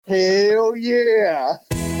Oh, yeah.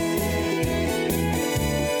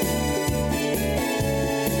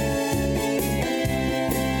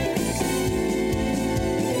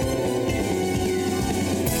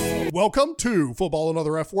 Welcome to Football and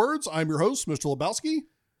Other F Words. I'm your host, Mr. Lebowski,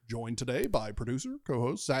 joined today by producer,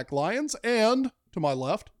 co-host Zach Lyons, and to my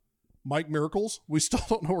left, Mike Miracles. We still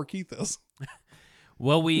don't know where Keith is.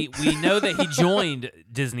 Well, we know that he joined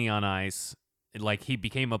Disney on Ice, like he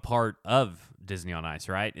became a part of Disney on Ice,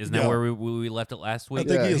 right? Isn't that where we left it last week? I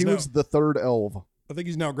think he was the third elf. I think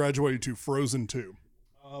he's now graduated to Frozen 2.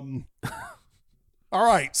 All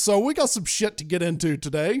right, so we got some shit to get into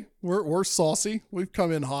today. We're saucy. We've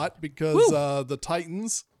come in hot because the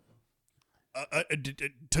Titans,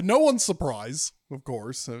 to no one's surprise, of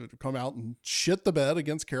course, come out and shit the bed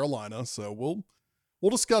against Carolina. So we'll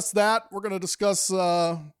discuss that. We're going to discuss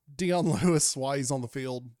Dion Lewis, why he's on the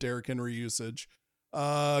field, Derrick Henry usage,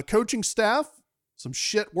 coaching staff, some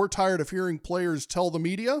shit we're tired of hearing players tell the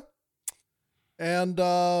media, and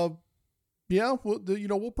yeah, we'll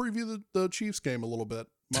preview the Chiefs game a little bit.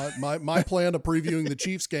 My plan of previewing the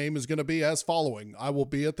Chiefs game is going to be as following. I will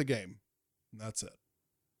be at the game. And that's it.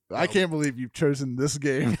 I can't believe you've chosen this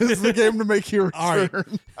game as the game to make your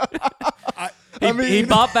return. All right. He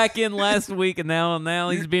popped back in last week, and now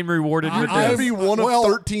he's being rewarded with I'd this. be one of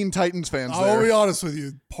 13 Titans fans there. I'll be honest with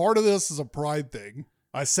you. Part of this is a pride thing.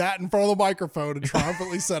 I sat in front of the microphone and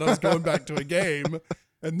triumphantly said I was going back to a game.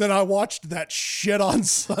 And then I watched that shit on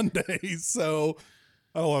Sunday, so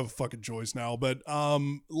I don't have a fucking choice now. But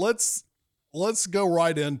let's go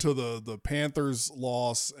right into the Panthers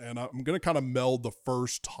loss, and I'm going to kind of meld the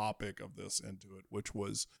first topic of this into it, which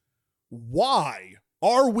was why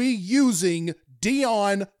are we using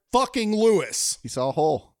Dion fucking Lewis? He saw a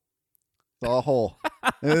hole.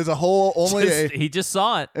 And it was a hole he just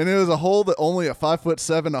saw it. And it was a hole that only a 5'7",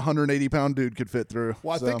 180-pound dude could fit through.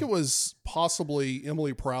 Well, I think it was possibly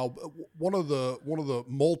Emily Proud. One of the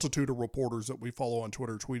multitude of reporters that we follow on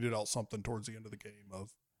Twitter tweeted out something towards the end of the game of,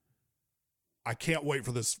 I can't wait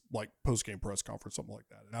for this like post-game press conference, something like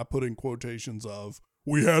that. And I put in quotations of,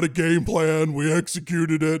 we had a game plan, we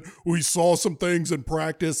executed it, we saw some things in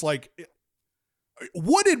practice. Like,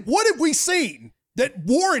 what have we seen that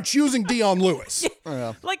warrants using Dion Lewis?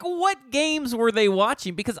 Yeah. Like, what games were they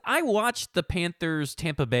watching? Because I watched the Panthers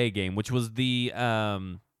Tampa Bay game, which was the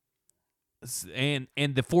and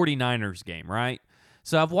the 49ers game, right?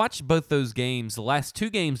 So I've watched both those games, the last two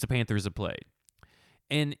games the Panthers have played.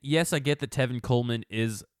 And yes, I get that Tevin Coleman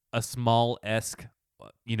is a small-esque,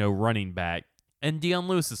 running back, and Dion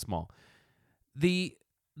Lewis is small. The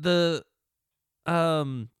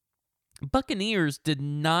Buccaneers did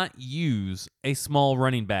not use a small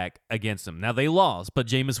running back against them. Now, they lost, but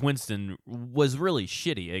Jameis Winston was really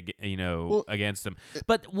shitty, against them.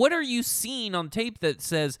 But what are you seeing on tape that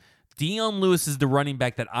says Dion Lewis is the running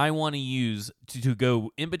back that I want to use to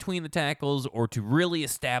go in between the tackles or to really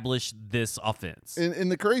establish this offense?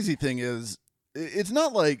 And the crazy thing is, it's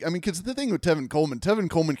not like, because the thing with Tevin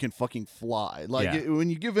Coleman can fucking fly. Like, when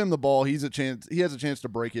you give him the ball, he has a chance to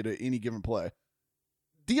break it at any given play.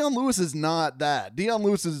 Dion Lewis is not that. Dion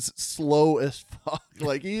Lewis is slow as fuck.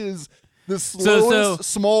 Like, he is the slowest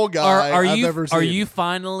small guy I've ever seen. Are you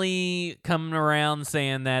finally coming around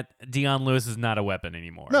saying that Dion Lewis is not a weapon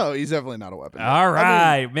anymore? No, he's definitely not a weapon. All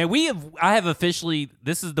right, man. I have officially.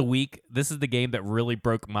 This is the week. This is the game that really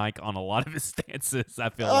broke Mike on a lot of his stances. I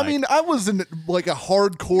feel. I was in like a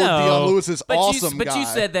hardcore Dion Lewis is awesome guy. But you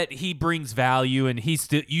said that he brings value, and he's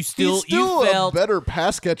still a better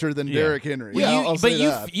pass catcher than Derrick Henry. Well,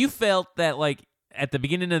 you felt that like at the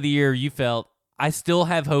beginning of the year, you felt, I still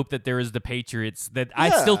have hope that there is the Patriots,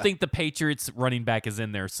 I still think the Patriots running back is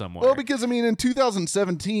in there somewhere. Well, because, in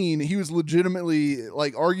 2017, he was legitimately,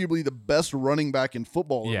 like, arguably the best running back in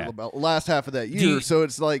football over the last half of that year. So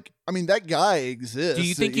it's like, that guy exists. Do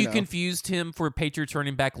you think you confused him for Patriots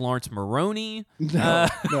running back Lawrence Maroney? No.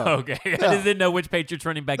 Okay. No. I didn't know which Patriots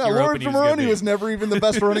running back you were hoping he was Lawrence Maroney was never even the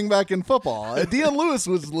best running back in football. Dion Lewis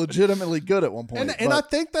was legitimately good at one point. And I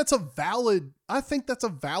think that's a valid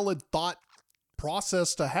thought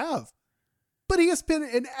process to have, but he has been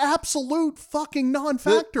an absolute fucking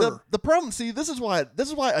non-factor. The problem, this is why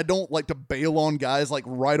I don't like to bail on guys like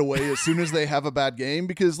right away as soon as they have a bad game,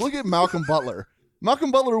 because look at Malcolm Butler. Malcolm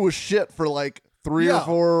Butler was shit for like 3 or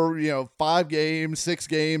 4, 5 games, 6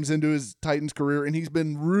 games into his Titans career, and he's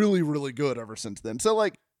been really, really good ever since then. So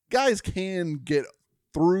like, guys can get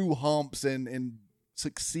through humps and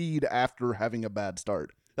succeed after having a bad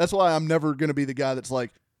start. That's why I'm never going to be the guy that's like,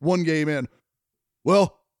 one game in,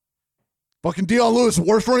 well, fucking Dion Lewis,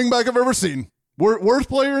 worst running back I've ever seen. Worst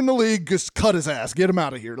player in the league, just cut his ass. Get him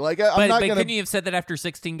out of here. Like, I'm not going to. Couldn't you have said that after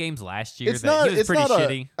 16 games last year? It's that not. He was It's pretty not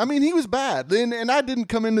shitty. I mean, he was bad. And I didn't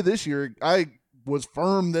come into this year. I was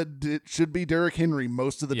firm that it should be Derrick Henry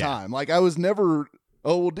most of the time. Like, I was never,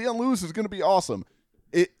 Dion Lewis is going to be awesome.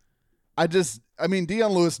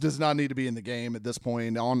 Dion Lewis does not need to be in the game at this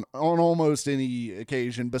point on almost any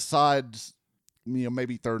occasion besides,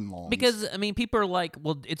 maybe third and long. Because, people are like,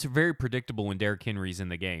 well, it's very predictable when Derrick Henry's in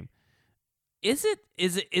the game. Is it?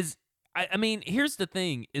 Here's the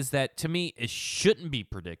thing, is that to me, it shouldn't be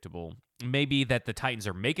predictable. Maybe that the Titans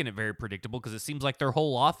are making it very predictable because it seems like their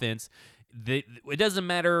whole offense, it doesn't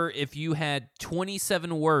matter if you had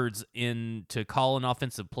 27 words in to call an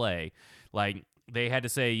offensive play. Like, they had to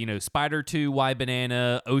say, Spider 2, Y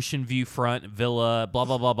banana, Ocean View front, Villa, blah,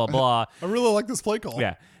 blah, blah, blah, blah. I really like this play call.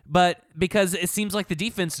 Yeah. But because it seems like the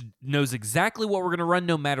defense knows exactly what we're going to run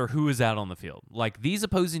no matter who is out on the field. Like, these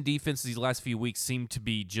opposing defenses these last few weeks seem to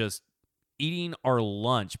be just eating our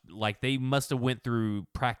lunch. Like, they must have went through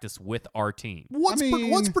practice with our team.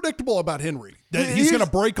 What's predictable about Henry? That he's going to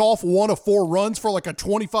break off 1 of 4 runs for like a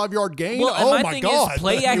 25-yard gain? Well, oh, my thing God. Is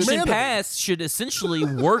play action Humanity. pass should essentially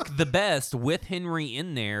work the best with Henry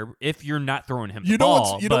in there if you're not throwing him the You know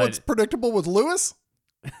ball. what's predictable with Lewis?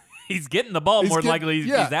 He's getting the ball more likely.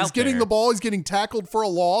 He's out he's getting there. the ball. He's getting tackled for a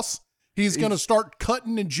loss. He's going to start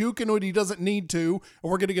cutting and juking when he doesn't need to, and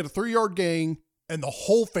we're going to get a 3-yard gain, and the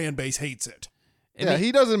whole fan base hates it.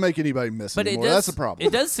 He doesn't make anybody miss anymore. That's the problem.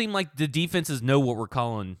 It does seem like the defenses know what we're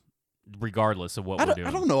calling regardless of what we're doing.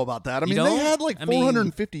 I don't know about that. They had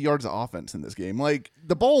 450 yards of offense in this game. Like,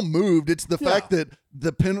 the ball moved. It's the fact that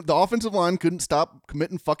the offensive line couldn't stop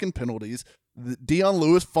committing fucking penalties. Dion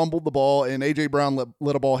Lewis fumbled the ball, and A.J. Brown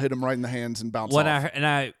let a ball hit him right in the hands and bounce off.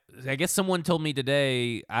 I guess someone told me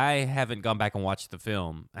today, I haven't gone back and watched the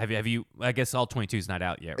film. Have you? I guess all 22 is not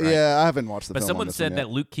out yet, right? Yeah, I haven't watched the film. But someone said that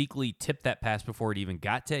Luke Kuechly tipped that pass before it even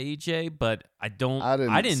got to AJ, but I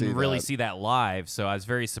didn't really see that live, so I was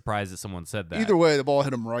very surprised that someone said that. Either way, the ball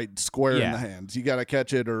hit him right square in the hands. You got to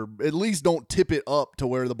catch it, or at least don't tip it up to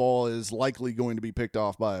where the ball is likely going to be picked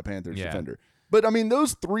off by a Panthers defender. But,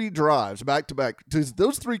 those 3 drives back-to-back,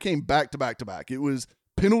 those 3 came back-to-back-to-back. It was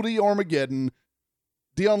penalty Armageddon,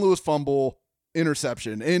 Dion Lewis fumble,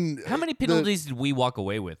 interception. And how many penalties did we walk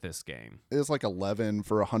away with this game? It was like 11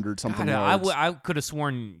 for 100-something yards. I could have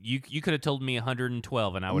sworn you could have told me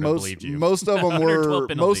 112, and I would have believed you. Most of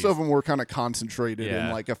them were kind of concentrated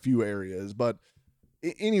in like a few areas. But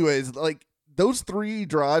anyways, like, those 3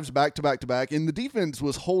 drives back-to-back-to-back, and the defense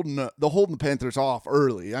was holding the Panthers off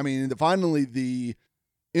early. Finally the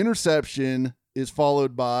interception is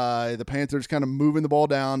followed by the Panthers kind of moving the ball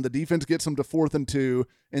down. The defense gets them to 4th and 2,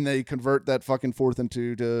 and they convert that fucking 4th and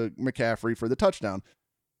 2 to McCaffrey for the touchdown.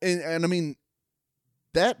 And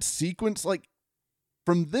that sequence, like,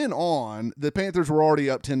 from then on, the Panthers were already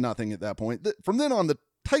up 10-0 at that point. From then on, the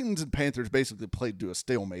Titans and Panthers basically played to a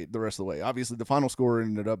stalemate the rest of the way. Obviously, the final score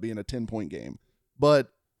ended up being a 10-point game. But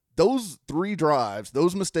those 3 drives,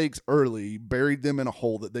 those mistakes early, buried them in a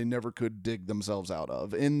hole that they never could dig themselves out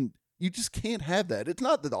of. And you just can't have that. It's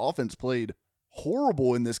not that the offense played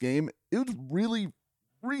horrible in this game. It was really,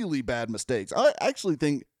 really bad mistakes. I actually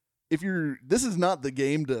think this is not the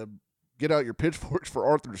game to get out your pitchforks for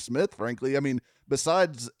Arthur Smith, frankly.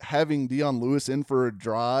 Besides having Dion Lewis in for a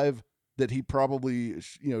drive that he probably,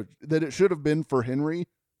 that it should have been for Henry,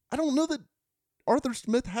 I don't know that Arthur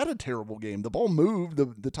Smith had a terrible game. The ball moved.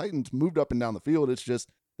 The Titans moved up and down the field. It's just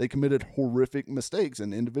they committed horrific mistakes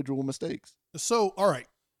and individual mistakes. So, all right,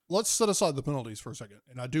 let's set aside the penalties for a second.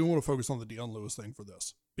 And I do want to focus on the Dion Lewis thing for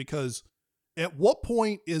this, because at what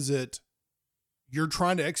point is it you're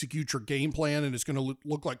trying to execute your game plan and it's going to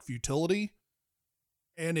look like futility,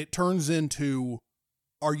 and it turns into,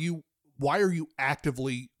 why are you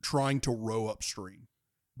actively trying to row upstream?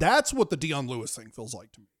 That's what the Dion Lewis thing feels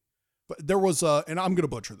like to me. But there was and I'm going to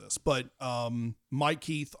butcher this, but Mike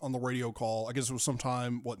Keith on the radio call, I guess it was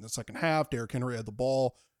sometime, in the second half, Derrick Henry had the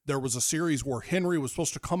ball. There was a series where Henry was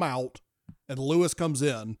supposed to come out and Lewis comes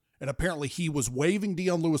in, and apparently he was waving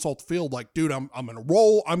Dion Lewis off the field like, dude, I'm going to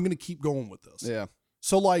roll. I'm going to keep going with this. Yeah.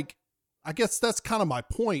 So, like, I guess that's kind of my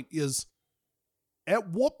point is, at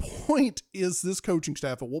what point is this coaching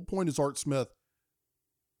staff, at what point is Art Smith,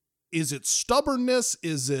 is it stubbornness?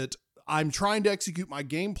 Is it, I'm trying to execute my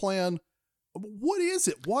game plan? What is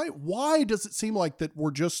it? Why does it seem like that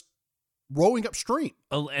we're just rowing upstream?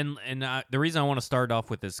 Oh, and the reason I want to start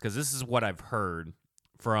off with this, because this is what I've heard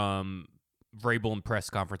from Vrabel and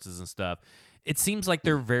press conferences and stuff. It seems like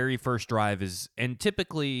their very first drive is, and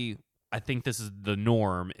typically I think this is the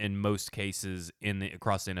norm in most cases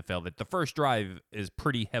across the NFL, that the first drive is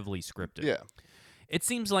pretty heavily scripted. Yeah. It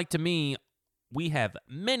seems like to me we have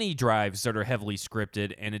many drives that are heavily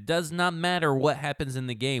scripted, and it does not matter what happens in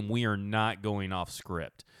the game. We are not going off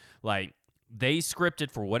script. Like, they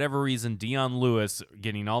scripted for whatever reason Dion Lewis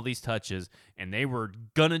getting all these touches, and they were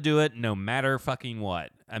gonna do it no matter fucking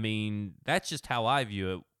what. I mean, that's just how I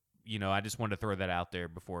view it. You know, I just wanted to throw that out there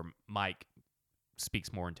before Mike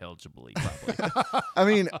speaks more intelligibly, probably. I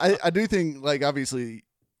mean, I do think, like, obviously,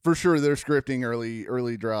 for sure they're scripting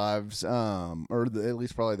early drives, or at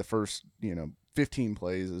least probably the first, 15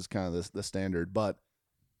 plays is kind of the standard. But,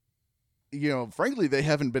 frankly, they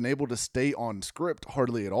haven't been able to stay on script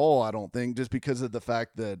hardly at all, I don't think, just because of the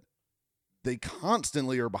fact that they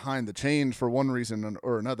constantly are behind the chains for one reason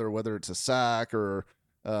or another, whether it's a sack or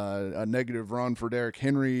a negative run for Derrick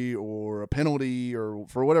Henry or a penalty, or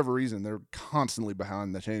for whatever reason, they're constantly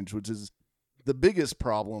behind the chains, which is the biggest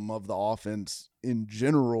problem of the offense in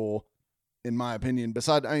general, in my opinion.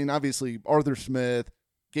 Besides, I mean, obviously, Arthur Smith,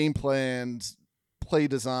 game plans, play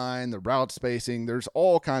design, the route spacing, there's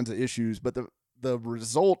all kinds of issues, but the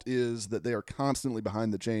result is that they are constantly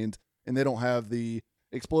behind the chains, and they don't have the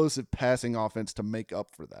explosive passing offense to make up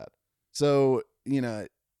for that. So,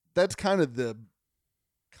 that's kind of the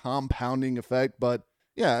compounding effect. But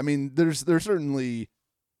yeah, I mean, there's certainly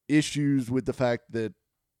issues with the fact that,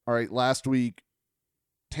 all right, last week,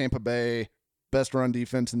 Tampa Bay, best run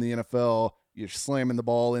defense in the NFL, you're slamming the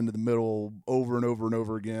ball into the middle over and over and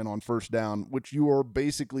over again on first down, which you are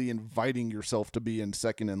basically inviting yourself to be in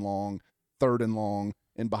second and long, third and long,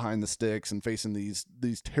 and behind the sticks, and facing these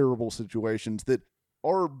terrible situations that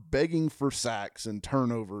are begging for sacks and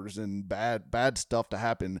turnovers and bad stuff to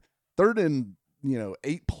happen. Third and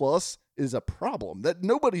 8+ is a problem. That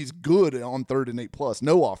nobody's good on 3rd and 8+.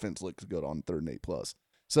 No offense looks good on 3rd and 8+.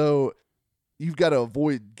 So you've got to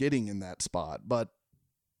avoid getting in that spot. But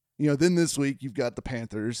then this week you've got the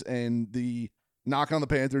Panthers, and the knock on the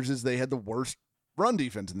Panthers is they had the worst run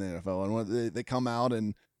defense in the NFL, and when they come out,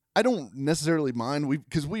 and I don't necessarily mind,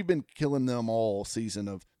 because we've been killing them all season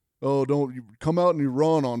of, oh, don't you come out and you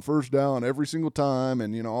run on first down every single time,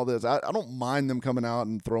 and all this. I don't mind them coming out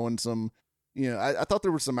and throwing some. I thought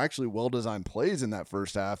there were some actually well-designed plays in that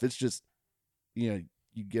first half. It's just, you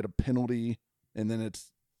get a penalty, and then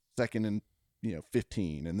it's 2nd and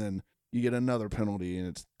 15, and then you get another penalty, and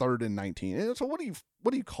it's 3rd and 19. And so what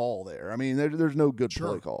do you call there? I mean, there's no good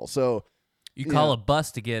play call. So you call a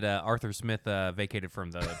bust to get Arthur Smith vacated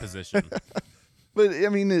from the position. But I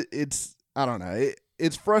mean, it's I don't know.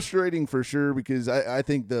 It's frustrating for sure, because I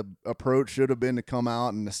think the approach should have been to come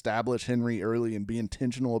out and establish Henry early and be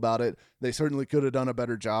intentional about it. They certainly could have done a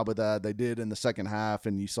better job with that. They did in the second half,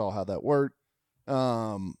 and you saw how that worked.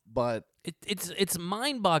 But it's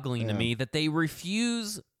mind-boggling to me that they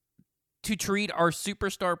refuse to treat our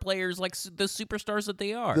superstar players like the superstars that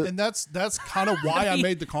they are. And that's kind of why I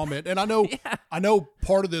made the comment. And I know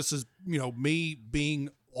part of this is, me being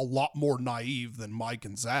a lot more naive than Mike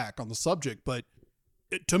and Zach on the subject, but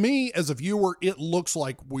to me, as a viewer, it looks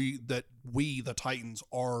like we, the Titans,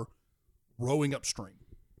 are rowing upstream,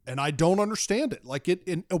 and I don't understand it. Like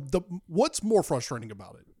what's more frustrating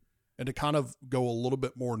about it, and to kind of go a little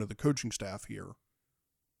bit more into the coaching staff here,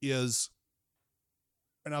 is,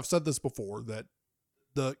 and I've said this before, that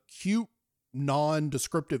the cute,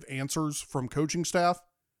 non-descriptive answers from coaching staff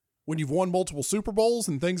when you've won multiple Super Bowls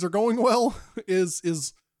and things are going well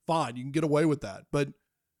is fine. You can get away with that, but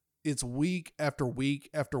it's week after week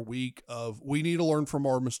after week of, we need to learn from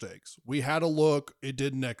our mistakes. We had a look, it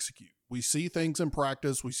didn't execute. We see things in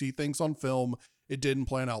practice, we see things on film, it didn't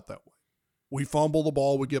plan out that way. We fumble the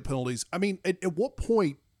ball, we get penalties. I mean, at what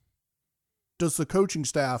point does the coaching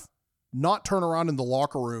staff not turn around in the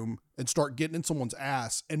locker room and start getting in someone's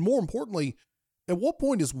ass? And more importantly, at what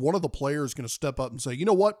point is one of the players going to step up and say, you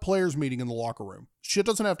know what, players meeting in the locker room. Shit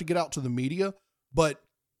doesn't have to get out to the media, but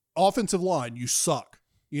offensive line, you suck.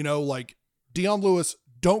 Like Dion Lewis,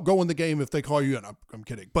 don't go in the game if they call you in. I'm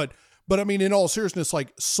kidding. But I mean, in all seriousness,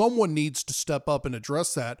 like, someone needs to step up and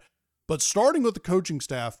address that. But starting with the coaching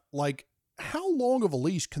staff, like, how long of a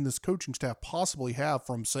leash can this coaching staff possibly have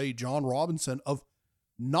from, say, John Robinson, of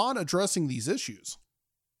not addressing these issues?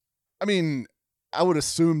 I mean, I would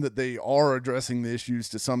assume that they are addressing the issues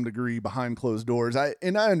to some degree behind closed doors. I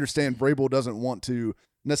understand Vrabel doesn't want to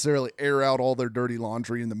necessarily air out all their dirty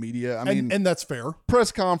laundry in the media. I mean, and that's fair.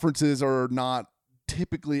 Press conferences are not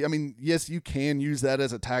typically, I mean, yes, you can use that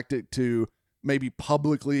as a tactic to maybe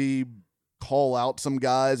publicly call out some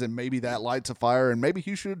guys, and maybe that lights a fire, and maybe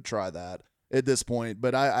he should try that at this point.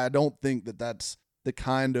 But I don't think that that's the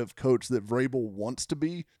kind of coach that Vrabel wants to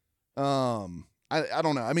be. I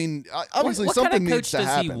don't know. I mean, obviously what something kind of coach needs to does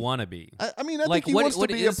happen. he want to be? I mean, I Like, think he what- wants what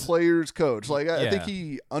to be is- a player's coach. Like, I think Yeah.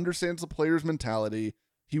 he understands the player's mentality.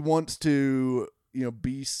 He wants to,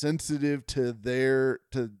 be sensitive to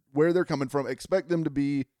where they're coming from. Expect them to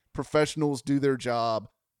be professionals, do their job,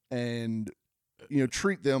 and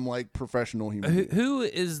treat them like professional human beings. Who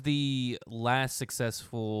is the last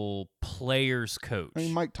successful players coach? I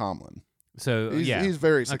mean, Mike Tomlin. So He's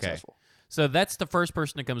very successful. So that's the first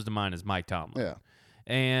person that comes to mind is Mike Tomlin. Yeah,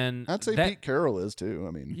 and I'd say Pete Carroll is too.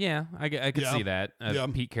 I mean, Yeah, I could Yeah. see that. Yeah.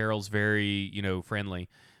 Pete Carroll's very friendly,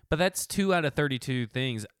 but that's 2 out of 32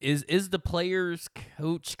 things. Is the players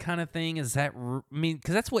coach kind of thing? Is that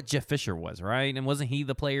because that's what Jeff Fisher was, right? And wasn't he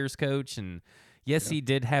the players coach? And yes, he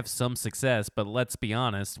did have some success, but let's be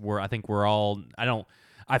honest,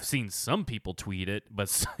 I've seen some people tweet it,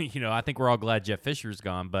 but I think we're all glad Jeff Fisher's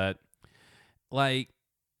gone. But like,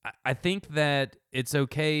 I think that it's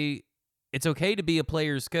okay. It's okay to be a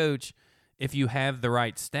player's coach if you have the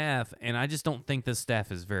right staff, and I just don't think this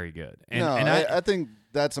staff is very good. And, no, and I think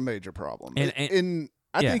that's a major problem. And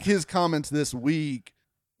I yeah. think his comments this week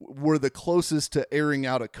were the closest to airing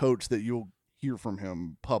out a coach that you'll hear from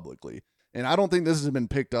him publicly. And I don't think this has been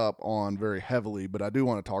picked up on very heavily, but I do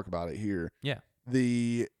want to talk about it here. Yeah.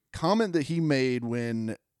 The comment that he made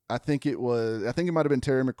when I think it might have been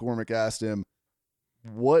Terry McCormick asked him,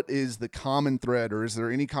 what is the common thread, or is there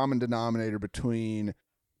any common denominator between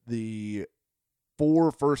the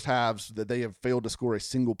 4 first halves that they have failed to score a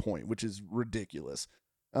single point, which is ridiculous.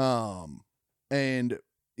 And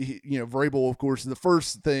Vrabel, of course, the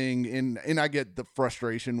first thing, and I get the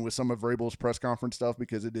frustration with some of Vrabel's press conference stuff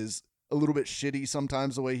because it is a little bit shitty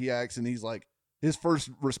sometimes the way he acts, and he's like, his first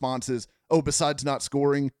response is, "Oh, besides not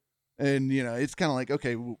scoring," and it's kind of like,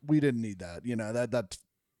 okay, we didn't need that, that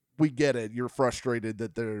we get it. You're frustrated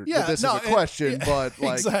that this is a question, but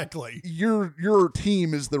like exactly, your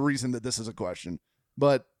team is the reason that this is a question.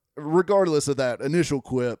 But regardless of that initial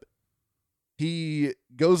quip, he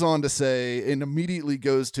goes on to say and immediately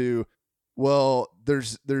goes to, well,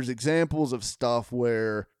 there's examples of stuff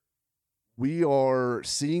where we are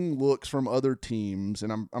seeing looks from other teams,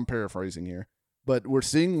 and I'm paraphrasing here, but we're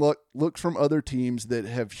seeing looks from other teams that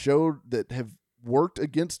have worked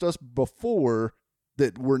against us before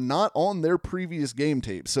that were not on their previous game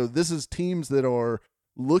tape. So this is teams that are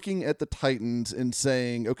looking at the Titans and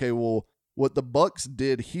saying, okay, well, what the Bucks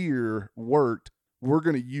did here worked. We're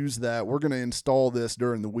going to use that. We're going to install this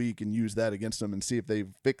during the week and use that against them and see if they've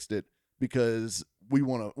fixed it, because we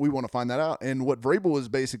want to find that out. And what Vrabel has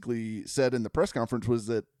basically said in the press conference was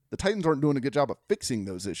that the Titans aren't doing a good job of fixing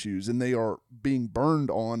those issues, and they are being burned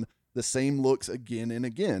on the same looks again and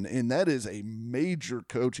again. And that is a major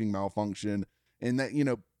coaching malfunction. And that,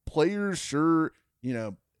 players, sure,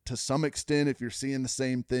 to some extent, if you're seeing the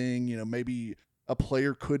same thing, maybe a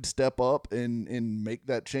player could step up and make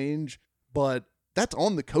that change, but that's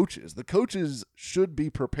on the coaches. The coaches should be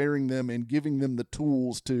preparing them and giving them the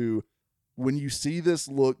tools to, when you see this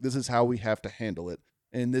look, this is how we have to handle it.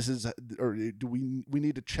 And this is, or do we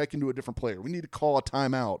need to check into a different player. We need to call a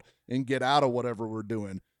timeout and get out of whatever we're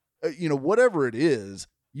doing. Whatever it is,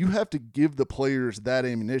 you have to give the players that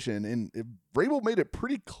ammunition. And Vrabel made it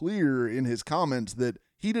pretty clear in his comments that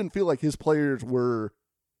he didn't feel like his players were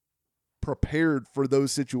prepared for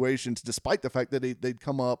those situations, despite the fact that they'd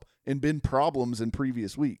come up and been problems in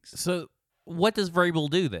previous weeks. So what does Vrabel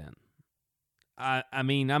do then? I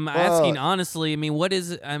mean, I'm asking honestly. I mean, what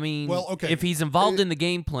is it? I mean, well, okay. If he's involved in the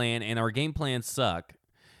game plan and our game plans suck,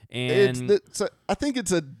 and I think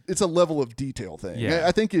it's a level of detail thing. Yeah.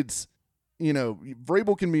 I think it's,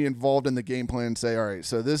 Vrabel can be involved in the game plan and say, all right,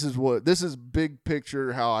 so this is big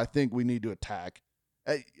picture how I think we need to attack.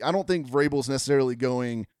 I don't think Vrabel's necessarily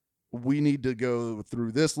going, we need to go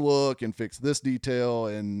through this look and fix this detail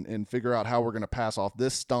and figure out how we're going to pass off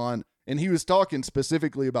this stunt. And he was talking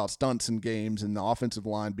specifically about stunts in games and the offensive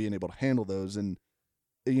line being able to handle those. And,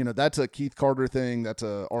 that's a Keith Carter thing. That's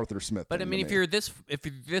a Arthur Smith But thing I mean, to if me. you're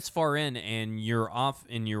this far in and you're off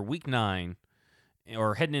in your week 9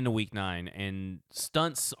 or heading into week 9 and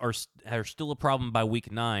stunts are still a problem by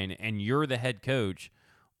week 9 and you're the head coach,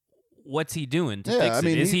 what's he doing to fix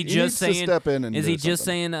it? Is he just saying? To step in and is do he just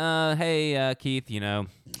something. saying, "Hey, Keith,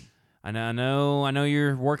 I know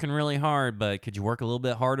you're working really hard, but could you work a little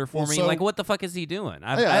bit harder for me?" so- Like, what the fuck is he doing?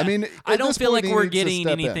 I mean, I at don't this feel like point, he we're needs to getting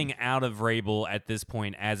step in. anything out of Vrabel at this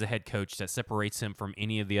point as a head coach that separates him from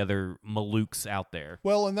any of the other malooks out there.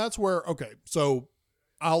 Well, and that's where, okay, so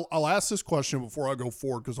I'll ask this question before I go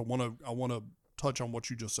forward because I want to touch on what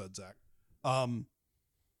you just said, Zach. I'm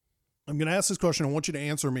going to ask this question. I want you to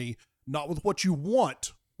answer me not with what you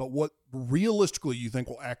want, but what realistically you think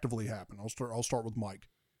will actively happen? I'll start with Mike.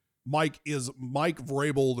 Is Mike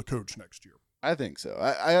Vrabel the coach next year? I think so.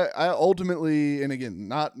 I ultimately, and again,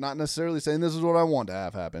 not necessarily saying this is what I want to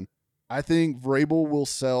have happen. I think Vrabel will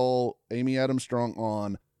sell Amy Adams Strunk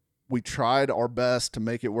on. We tried our best to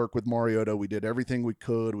make it work with Mariota. We did everything we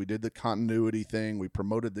could. We did the continuity thing. We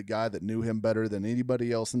promoted the guy that knew him better than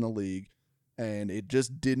anybody else in the league, and it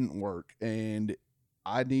just didn't work. And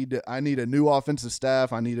I need a new offensive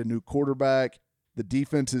staff. I need a new quarterback. The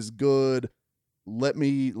defense is good. Let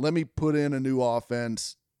me put in a new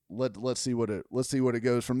offense. Let's see what it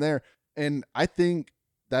goes from there. And I think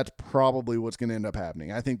that's probably what's going to end up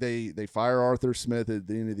happening. I think they fire Arthur Smith at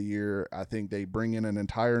the end of the year. I think they bring in an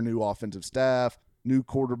entire new offensive staff. New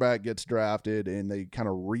quarterback gets drafted, and they kind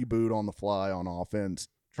of reboot on the fly on offense.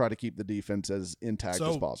 Try to keep the defense as intact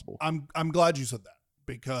as possible. I'm glad you said that,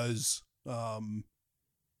 because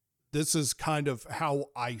this is kind of how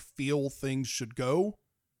I feel things should go,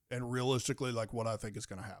 and realistically, like what I think is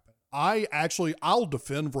going to happen. I'll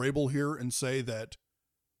defend Vrabel here and say that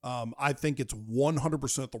I think it's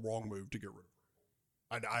 100% the wrong move to get rid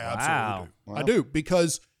of him. I absolutely do. Wow. I do,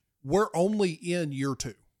 because we're only in year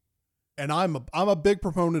 2. And I'm a big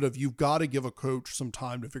proponent of, you've got to give a coach some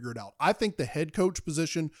time to figure it out. I think the head coach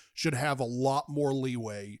position should have a lot more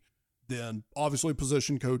leeway than obviously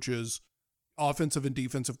position coaches, offensive and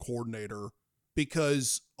defensive coordinator,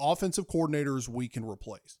 because offensive coordinators we can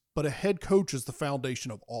replace. But a head coach is the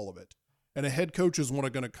foundation of all of it. And a head coach is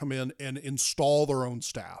going to come in and install their own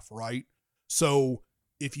staff, right? So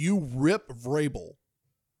if you rip Vrabel,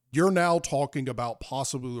 you're now talking about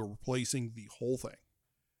possibly replacing the whole thing.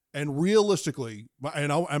 And realistically,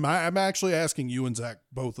 and I'm actually asking you and Zach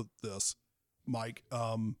both of this, Mike,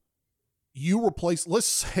 you replace, let's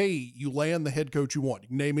say you land the head coach you want, you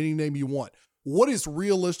can name any name you want. What is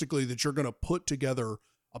realistically that you're going to put together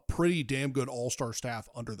a pretty damn good all-star staff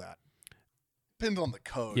under that? Depends on the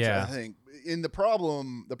coach, Yeah. I think. And the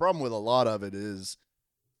problem with a lot of it is,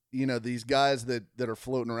 these guys that are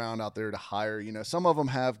floating around out there to hire, some of them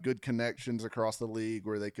have good connections across the league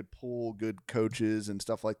where they could pull good coaches and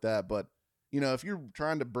stuff like that. But, if you're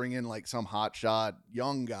trying to bring in like some hotshot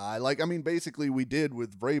young guy, basically we did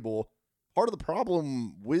with Vrabel, part of the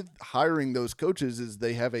problem with hiring those coaches is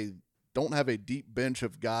they don't have a deep bench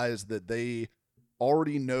of guys that they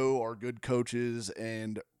already know are good coaches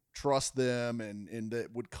and trust them and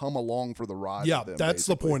that would come along for the ride. Yeah, with them, that's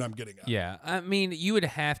basically. the point I'm getting at. Yeah, I mean, you would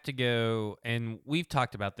have to go, and we've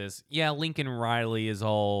talked about this. Yeah, Lincoln Riley is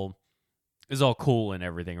all cool and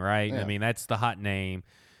everything, right? Yeah. I mean, that's the hot name.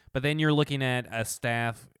 But then you're looking at a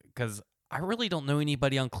staff, because I really don't know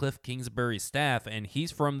anybody on Cliff Kingsbury's staff, and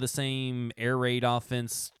he's from the same air raid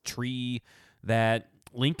offense tree that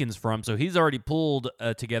Lincoln's from, so he's already pulled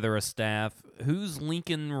together a staff. Who's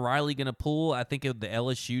Lincoln Riley going to pull? I think the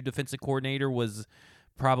LSU defensive coordinator was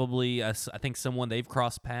probably, I think, someone they've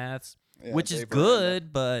crossed paths, which is Dave good, Aranda.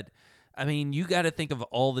 but, I mean, you got to think of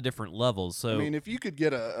all the different levels. So, if you could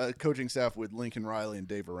get a coaching staff with Lincoln Riley and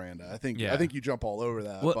Dave Aranda, I think you jump all over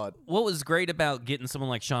that. what was great about getting someone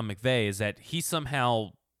like Sean McVay is that he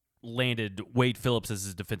somehow landed Wade Phillips as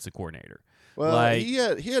his defensive coordinator. Well, he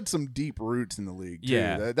had some deep roots in the league too.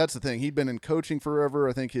 Yeah. That's the thing. He'd been in coaching forever.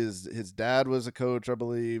 I think his dad was a coach, I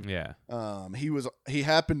believe. Yeah. He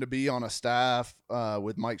happened to be on a staff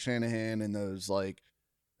with Mike Shanahan and those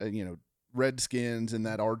Redskins and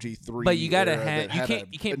that RG3. But you got to era have that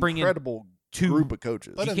you can't bring in incredible two group of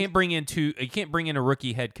coaches. You can't bring in a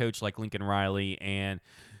rookie head coach like Lincoln Riley and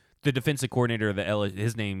the defensive coordinator of the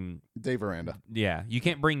his name Dave Aranda. Yeah, you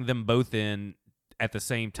can't bring them both in at the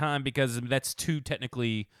same time because that's too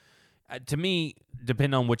technically, to me,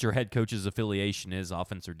 depending on what your head coach's affiliation is,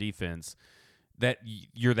 offense or defense, that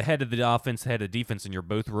you're the head of the offense, head of defense, and you're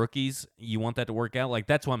both rookies. You want that to work out. Like,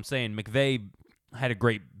 that's what I'm saying. McVay had a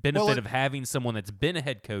great benefit of having someone that's been a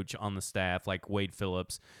head coach on the staff, like Wade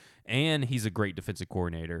Phillips, and he's a great defensive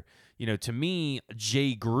coordinator. To me,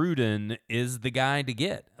 Jay Gruden is the guy to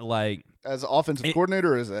get. Like, as an offensive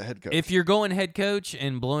coordinator or as a head coach? If you're going head coach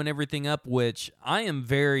and blowing everything up, which I am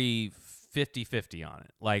very 50-50 on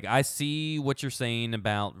it. Like, I see what you're saying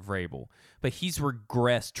about Vrabel, but he's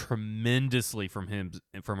regressed tremendously from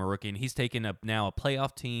a rookie, and he's taken up now a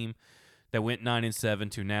playoff team that went 9-7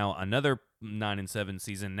 to now another 9-7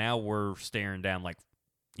 season. Now we're staring down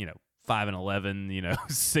 5-11,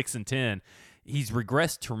 6-10. He's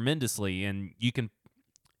regressed tremendously, and you can.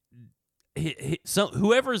 So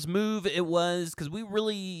whoever's move it was, because we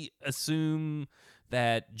really assume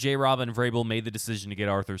that J-Rob and Vrabel made the decision to get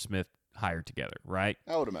Arthur Smith hired together, right?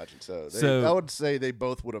 I would imagine so. So I would say they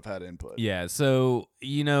both would have had input. Yeah, so,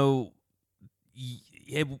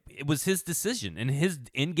 it was his decision, and his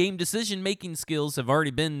in-game decision-making skills have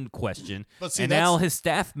already been questioned. But see, and now his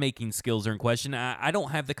staff-making skills are in question. I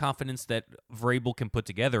don't have the confidence that Vrabel can put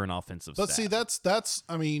together an offensive staff. But see, that's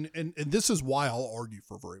I mean, and this is why I'll argue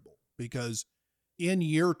for Vrabel, because in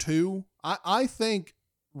year 2, I think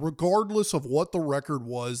regardless of what the record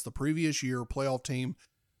was the previous year, playoff team,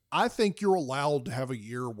 I think you're allowed to have a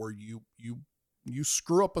year where you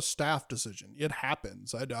screw up a staff decision. It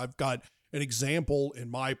happens. I've got an example in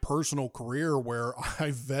my personal career where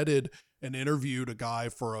I vetted and interviewed a guy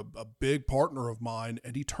for a big partner of mine,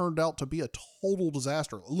 and he turned out to be a total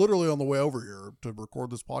disaster. Literally on the way over here to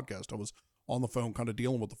record this podcast, I was on the phone kind of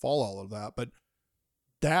dealing with the fallout of that. But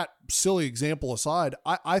that silly example aside,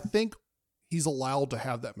 I think he's allowed to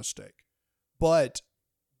have that mistake. But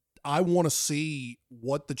I want to see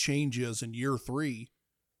what the change is in year 3,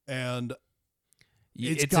 and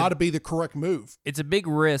it's got to be the correct move. It's a big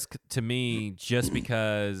risk to me just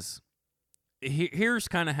because here's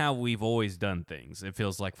kind of how we've always done things, it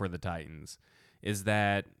feels like, for the Titans, is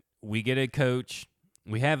that we get a coach.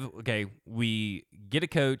 We get a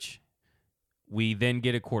coach. We then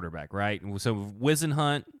get a quarterback, right? So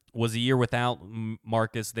Whisenhunt was a year without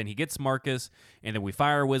Marcus. Then he gets Marcus, and then we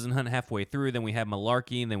fire Whisenhunt halfway through. Then we have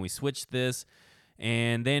Malarkey, and then we switch this.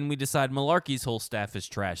 And then we decide Malarkey's whole staff is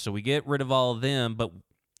trash. So we get rid of all of them. But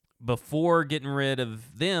before getting rid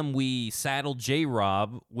of them, we saddled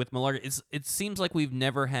J-Rob with Malarkey. It seems like we've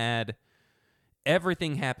never had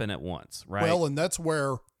everything happen at once, right? Well, and that's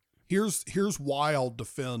where here's why I'll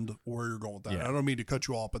defend where you're going with that. Yeah. I don't mean to cut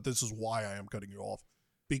you off, but this is why I am cutting you off.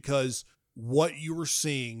 Because what you were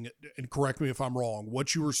seeing, and correct me if I'm wrong,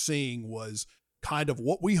 what you were seeing was kind of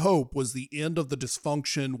what we hope was the end of the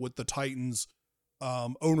dysfunction with the Titans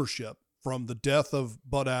ownership, from the death of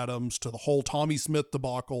Bud Adams to the whole Tommy Smith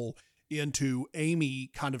debacle into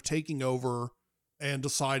Amy kind of taking over and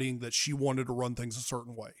deciding that she wanted to run things a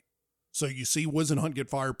certain way. So you see Whisenhunt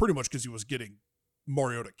get fired pretty much because he was getting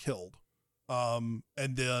Mariota killed. And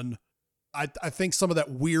then I think some of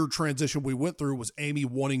that weird transition we went through was Amy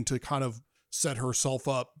wanting to kind of set herself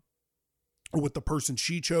up with the person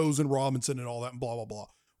she chose in Robinson and all that and blah, blah, blah,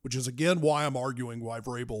 which is again why I'm arguing why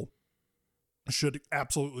Vrabel should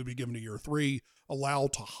absolutely be given a year 3,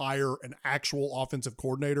 allowed to hire an actual offensive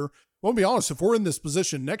coordinator. Well, to be honest, if we're in this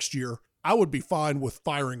position next year, I would be fine with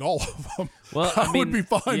firing all of them. Well, I would be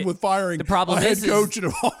fine with firing the problem a head is coach and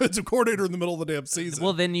an offensive coordinator in the middle of the damn season.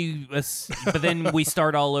 Well, then but then we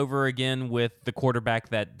start all over again with the quarterback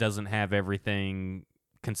that doesn't have everything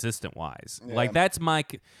consistent wise. Yeah. Like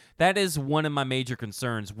that is one of my major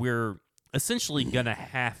concerns. We're essentially gonna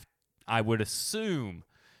have, I would assume,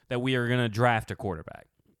 that we are gonna draft a quarterback.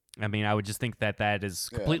 I mean, I would just think that is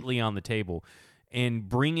completely on the table. And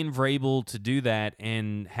bringing Vrabel to do that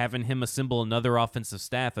and having him assemble another offensive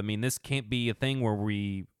staff, I mean, this can't be a thing where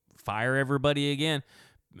we fire everybody again.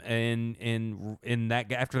 And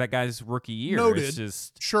that after that guy's rookie year, Noted. it's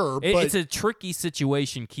just Sure, but it's a tricky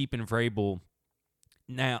situation keeping Vrabel.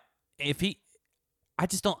 Now,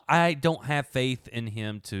 I don't have faith in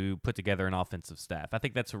him to put together an offensive staff. I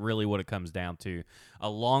think that's really what it comes down to, a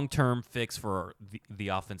long-term fix for the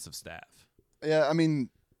offensive staff. Yeah, I mean,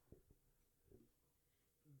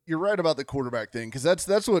 you're right about the quarterback thing, because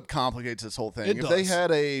that's what complicates this whole thing. If they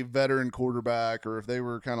had a veteran quarterback, or if they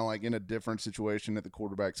were kind of like in a different situation at the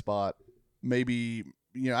quarterback spot, maybe,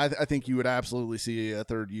 I think you would absolutely see a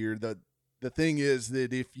third year. The thing is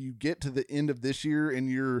that if you get to the end of this year and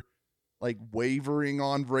you're like wavering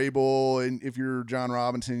on Vrabel, and if you're John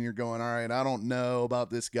Robinson, you're going, all right, I don't know about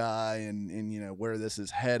this guy and where this is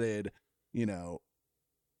headed,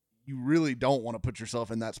 you really don't want to put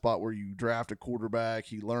yourself in that spot where you draft a quarterback,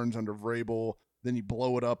 he learns under Vrabel, then you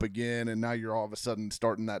blow it up again, and now you're all of a sudden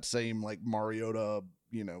starting that same like Mariota,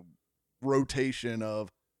 rotation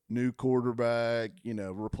of new quarterback,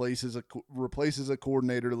 replaces a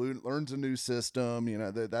coordinator, learns a new system,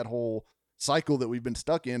 that whole cycle that we've been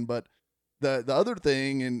stuck in. But the other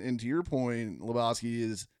thing, and to your point, Lebowski,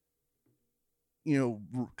 is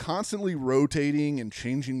constantly rotating and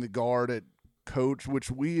changing the guard at coach,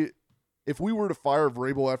 which if we were to fire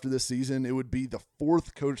Vrabel after this season, it would be the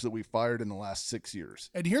 4th coach that we fired in the last 6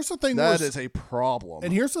 years. And here's the thing, that is a problem.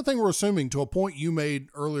 And here's the thing we're assuming, to a point you made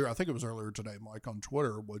earlier, I think it was earlier today, Mike, on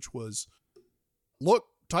Twitter, which was, look,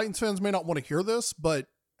 Titans fans may not want to hear this, but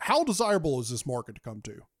how desirable is this market to come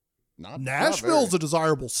to? Nashville's a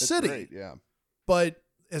desirable city. Great, yeah. But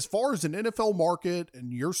as far as an NFL market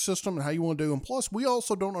and your system and how you want to do, and plus we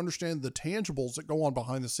also don't understand the tangibles that go on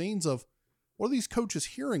behind the scenes of what are these coaches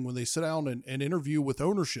hearing when they sit down and interview with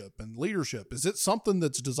ownership and leadership? Is it something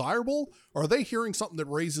that's desirable, or are they hearing something that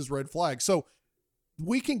raises red flags? So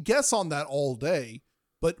we can guess on that all day,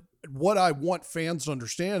 but what I want fans to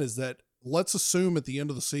understand is that let's assume at the end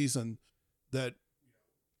of the season that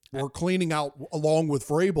we're cleaning out along with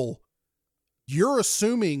Vrabel. You're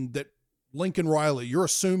assuming that Lincoln Riley, you're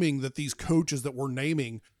assuming that these coaches that we're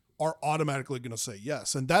naming are automatically going to say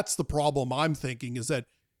yes. And that's the problem I'm thinking, is that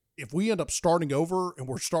if we end up starting over and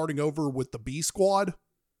we're starting over with the B squad,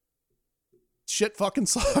 shit fucking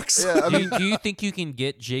sucks. Yeah, Do you think you can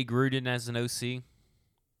get Jay Gruden as an OC?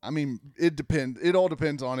 I mean, it depends. It all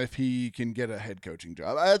depends on if he can get a head coaching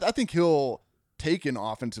job. I think he'll take an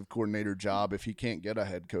offensive coordinator job if he can't get a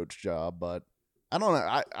head coach job, but I don't know.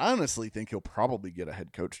 I honestly think he'll probably get a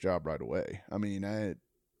head coach job right away. I mean,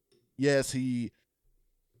 yes, he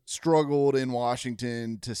struggled in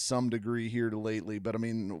Washington to some degree here lately, but I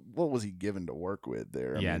mean, what was he given to work with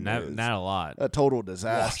there? I mean, not a lot. A total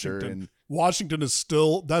disaster. Washington is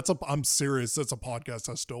still, I'm serious. That's a podcast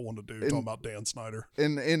I still want to do, talking about Dan Snyder.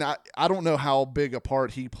 And I don't know how big a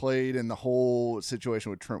part he played in the whole situation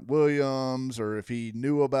with Trent Williams, or if he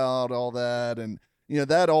knew about all that. And,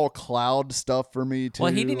 that all cloud stuff for me too.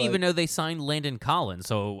 Well, he didn't even know they signed Landon Collins,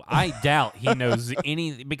 so I doubt he knows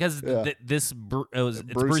any, because it's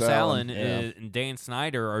Bruce Allen and Dan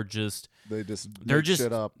Snyder are just they're just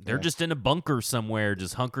shit up. They're just in a bunker somewhere,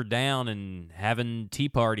 just hunkered down and having tea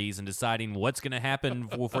parties and deciding what's going to happen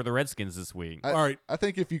for the Redskins this week. All right, I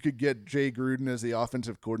think if you could get Jay Gruden as the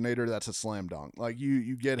offensive coordinator, that's a slam dunk. Like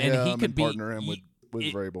you get and him he could and partner him with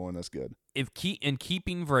Vrabel, and that's good.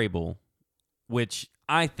 Keeping Vrabel, which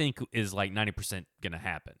I think is like 90% going to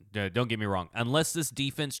happen. Don't get me wrong. Unless this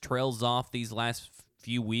defense trails off these last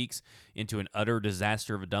few weeks into an utter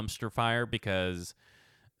disaster of a dumpster fire, because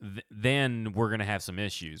then we're going to have some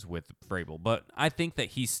issues with Vrabel. But I think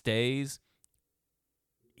that he stays.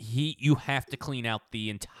 You have to clean out the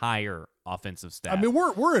entire offensive staff. I mean, we're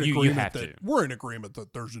in agreement you have that to. We're in agreement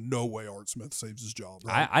that there's no way Art Smith saves his job.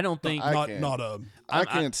 Right? I don't think. I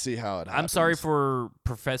can't see how it happens. I'm sorry for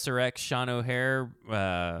Professor X, Sean O'Hara,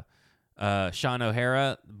 but Pat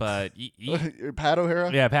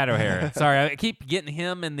O'Hara. Yeah, Pat O'Hara. Sorry, I keep getting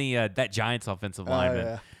him and the that Giants offensive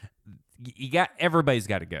lineman. Everybody's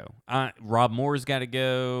got to go. Rob Moore's got to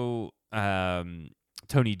go.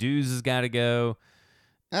 Tony Dews has got to go.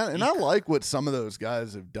 And I like what some of those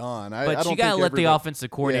guys have done. But you got to let the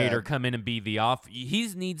offensive coordinator come in and be the He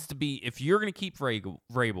needs to be, if you're going to keep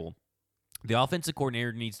Vrabel, the offensive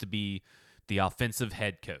coordinator needs to be the offensive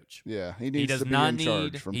head coach. Yeah, he needs to be in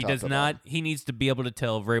charge from top to bottom. He needs to be able to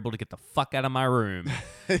tell Vrabel to get the fuck out of my room,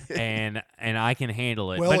 and I can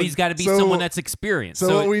handle it. Well, but he's got to be someone that's experienced.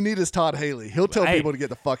 So what we need is Todd Haley. He'll tell people to get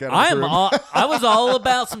the fuck out of his room. I was all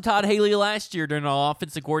about some Todd Haley last year during our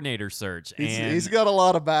offensive coordinator search. He's got a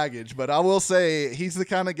lot of baggage, but I will say he's the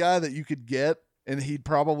kind of guy that you could get, and he'd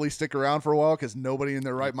probably stick around for a while because nobody in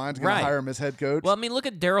their right mind is going to hire him as head coach. Well, I mean, look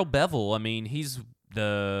at Darrell Bevel. I mean, he's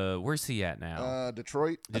where's he at now?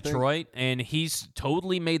 Detroit, and he's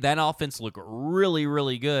totally made that offense look really,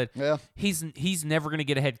 really good. Yeah, he's never going to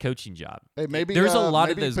get a head coaching job. Hey, maybe there's a lot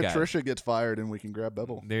of those Patricia guys. Gets fired and we can grab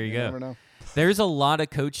Bevel. There you go. Never know. There's a lot of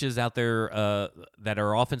coaches out there that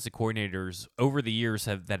are offensive coordinators over the years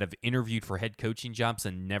that have interviewed for head coaching jobs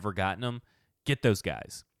and never gotten them. Get those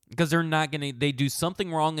guys. Because they're not going to, they do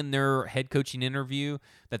something wrong in their head coaching interview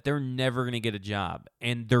that they're never going to get a job.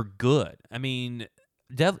 And they're good. I mean,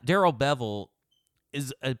 Darrell Bevel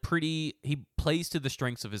is he plays to the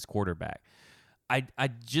strengths of his quarterback. I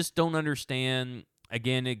just don't understand.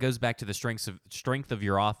 Again, it goes back to the strength of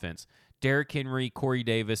your offense. Derrick Henry, Corey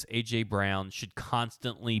Davis, A.J. Brown should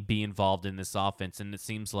constantly be involved in this offense. And it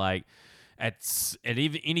seems like at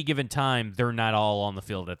any given time, they're not all on the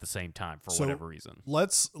field at the same time for whatever reason.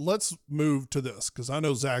 Let's move to this, because I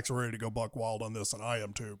know Zach's ready to go buck wild on this, and I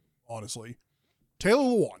am too, honestly.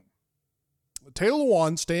 Taylor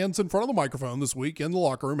Lewan stands in front of the microphone this week in the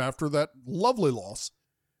locker room after that lovely loss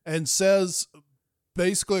and says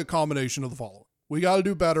basically a combination of the following. We got to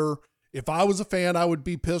do better. If I was a fan, I would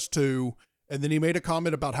be pissed too. And then he made a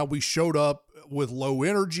comment about how we showed up with low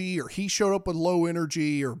energy, or he showed up with low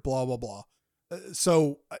energy, or blah, blah, blah.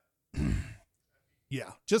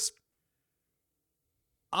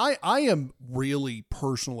 I am really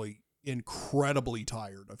personally incredibly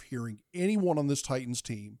tired of hearing anyone on this Titans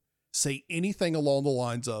team say anything along the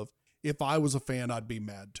lines of, if I was a fan, I'd be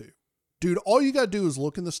mad too. Dude, all you got to do is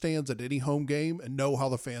look in the stands at any home game and know how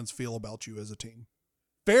the fans feel about you as a team.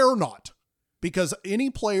 Fair or not? Because any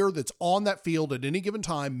player that's on that field at any given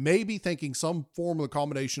time may be thinking some form of a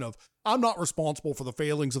combination of, I'm not responsible for the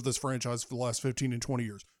failings of this franchise for the last 15 and 20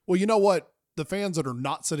 years. Well, you know what? The fans that are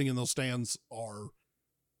not sitting in those stands are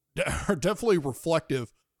definitely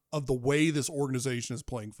reflective of the way this organization is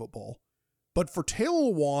playing football. But for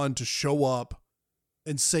Taylor Lewan to show up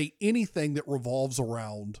and say anything that revolves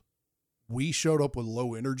around, we showed up with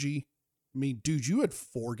low energy. I mean, dude, you had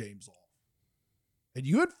 4 games off. And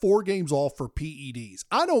you had 4 games off for PEDs.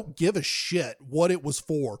 I don't give a shit what it was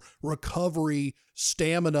for. Recovery,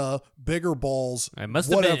 stamina, bigger balls. It must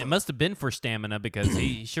have been for stamina, because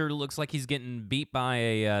he sure looks like he's getting beat by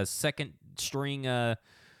a second string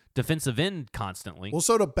defensive end constantly. Well,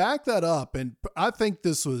 so to back that up, and I think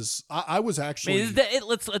this was, I was actually.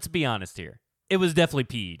 Let's be honest here. It was definitely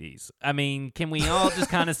PEDs. I mean, can we all just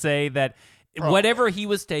kind of say that whatever he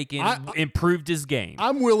was taking improved his game?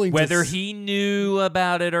 I'm willing whether he knew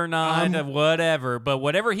about it or not, whatever. But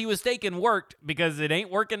whatever he was taking worked, because it ain't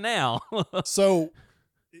working now. So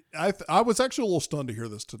I was actually a little stunned to hear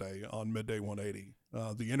this today on Midday 180,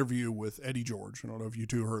 the interview with Eddie George. I don't know if you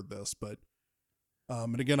two heard this, but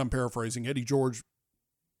and again, I'm paraphrasing. Eddie George,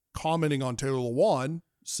 commenting on Taylor Lewan,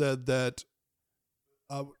 said that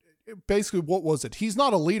basically, what was it? He's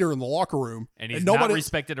not a leader in the locker room. And he's not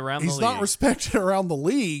respected around the league. He's not respected around the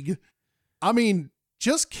league. I mean,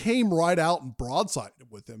 just came right out and broadsided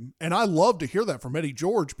with him. And I love to hear that from Eddie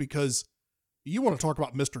George, because you want to talk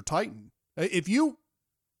about Mr. Titan. If you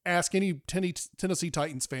ask any Tennessee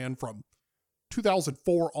Titans fan from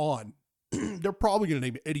 2004 on, they're probably going to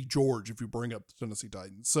name Eddie George if you bring up the Tennessee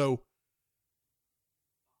Titans. So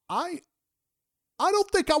I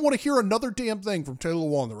don't think I want to hear another damn thing from Taylor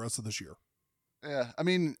Lewan the rest of this year. Yeah, I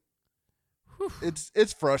mean,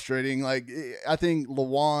 it's frustrating. Like, I think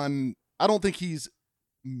Lewan, I don't think he's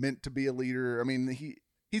meant to be a leader. I mean,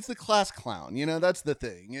 he's the class clown, that's the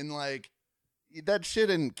thing. And like, that shit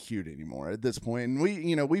isn't cute anymore at this point.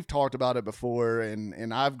 And we've talked about it before,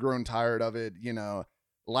 and I've grown tired of it.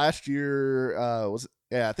 Last year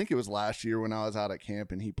I think it was last year when I was out at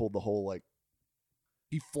camp, and he pulled the whole, like,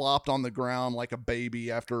 he flopped on the ground like a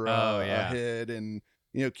baby after a hit, and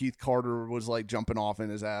Keith Carter was like jumping off in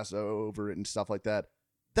his ass over it and stuff like that.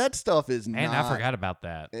 That stuff is not. And I forgot about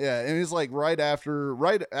that. Yeah, and it's like right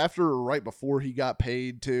before he got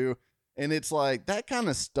paid too, and it's like that kind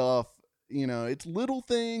of stuff. It's little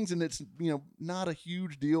things, and it's not a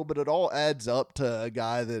huge deal, but it all adds up to a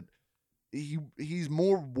guy that he's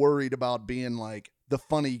more worried about being like the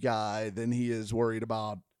funny guy than he is worried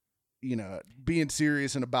about being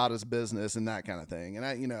serious and about his business and that kind of thing. And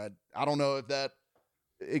I don't know if that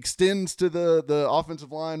extends to the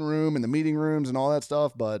offensive line room and the meeting rooms and all that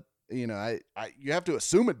stuff, but you have to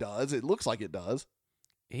assume it does. It looks like it does.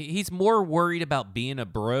 He's more worried about being a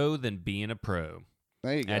bro than being a pro.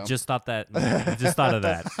 There you go. I just thought of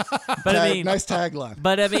that. But I mean, nice tagline.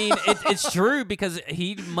 But I mean, it's true, because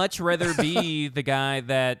he'd much rather be the guy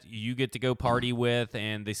that you get to go party with,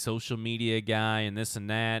 and the social media guy, and this and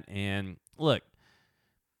that. And look,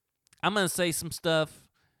 I'm gonna say some stuff.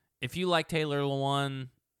 If you like Taylor Lewan,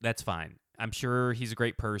 that's fine. I'm sure he's a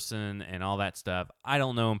great person and all that stuff. I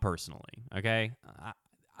don't know him personally. Okay,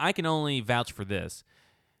 I can only vouch for this.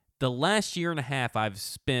 The last year and a half, I've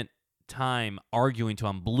spent time arguing till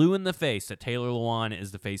I'm blue in the face that Taylor Lewan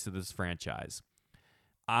is the face of this franchise.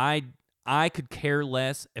 I could care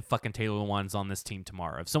less if fucking Taylor Lewan's on this team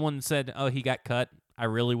tomorrow. If someone said, "Oh, he got cut," I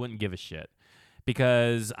really wouldn't give a shit,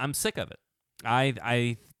 because I'm sick of it.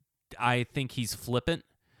 I think he's flippant.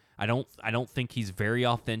 I don't think he's very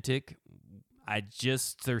authentic.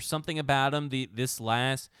 There's something about him.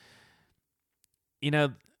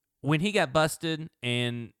 When he got busted,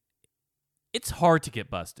 and it's hard to get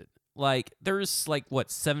busted. Like, there's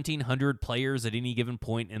 1,700 players at any given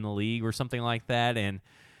point in the league or something like that, and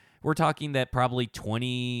we're talking that probably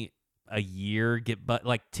 20 a year get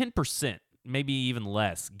 10%, maybe even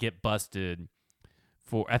less, get busted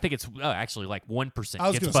for. I think it's actually like 1%. I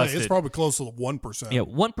was going to say it's probably close to the 1%. Yeah,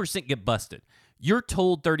 1% get busted. You're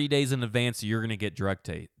told 30 days in advance you're going to get drug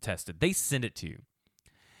tested. They send it to you.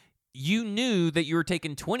 You knew that you were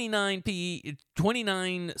taking 29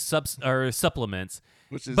 supplements,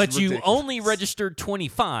 but ridiculous. You only registered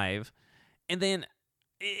 25, and then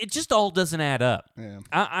it just all doesn't add up. Yeah.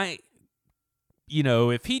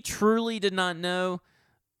 If he truly did not know,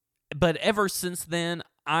 but ever since then,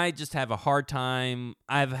 I just have a hard time.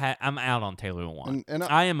 I'm out on Taylor Lewan. And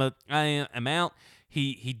I am out.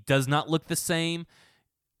 He does not look the same.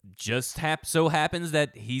 Just so happens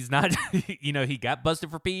that he's not, he got busted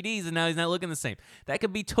for PEDs and now he's not looking the same. That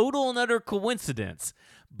could be total and utter coincidence.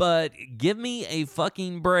 But give me a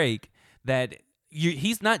fucking break that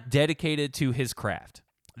he's not dedicated to his craft.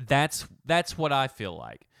 That's what I feel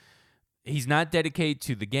like. He's not dedicated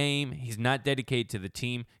to the game. He's not dedicated to the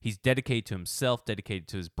team. He's dedicated to himself, dedicated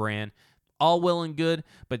to his brand. All well and good,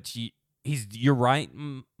 but you're right,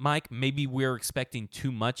 Mike. Maybe we're expecting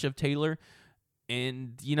too much of Taylor.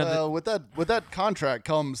 And with that contract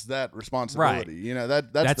comes that responsibility. Right. You know,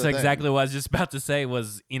 that's the exactly thing. what I was just about to say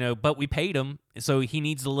was, but we paid him, so he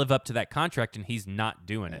needs to live up to that contract, and he's not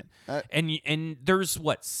doing it. And there's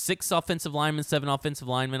what, 6 offensive linemen, 7 offensive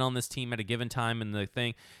linemen on this team at a given time, and the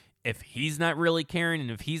thing, if he's not really caring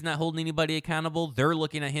and if he's not holding anybody accountable, they're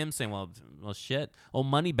looking at him saying, well shit, old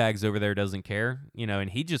Moneybags over there doesn't care, and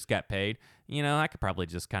he just got paid. I could probably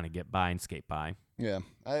just kind of get by and skate by. Yeah,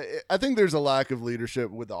 I think there's a lack of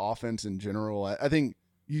leadership with the offense in general. I think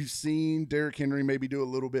you've seen Derrick Henry maybe do a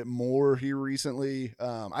little bit more here recently.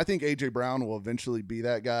 I think A.J. Brown will eventually be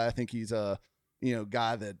that guy. I think he's a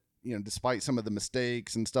guy that, despite some of the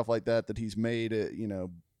mistakes and stuff like that he's made,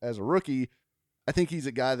 as a rookie, I think he's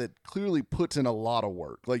a guy that clearly puts in a lot of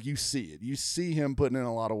work. Like, you see it. You see him putting in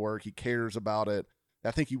a lot of work. He cares about it.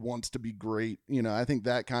 I think he wants to be great. I think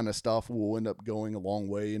that kind of stuff will end up going a long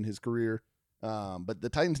way in his career. But the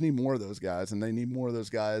Titans need more of those guys, and they need more of those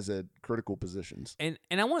guys at critical positions. And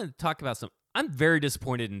I want to talk about I'm very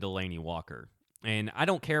disappointed in Delanie Walker, and I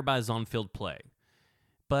don't care about his on-field play.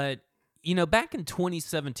 But, back in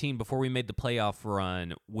 2017, before we made the playoff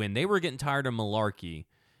run, when they were getting tired of malarkey,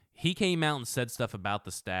 he came out and said stuff about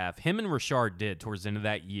the staff. Him and Rashard did towards the end of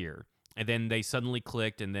that year. And then they suddenly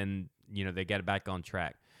clicked, and then, they got it back on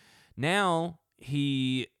track. Now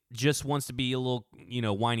he just wants to be a little,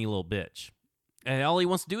 whiny little bitch. And all he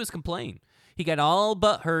wants to do is complain. He got all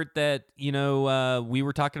but hurt that, we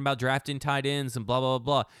were talking about drafting tight ends and blah, blah,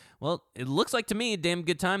 blah. Well, it looks like to me a damn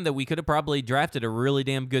good time that we could have probably drafted a really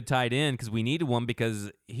damn good tight end because we needed one,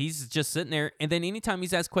 because he's just sitting there. And then anytime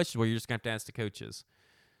he's asked questions, well, you're just going to have to ask the coaches.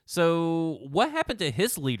 So what happened to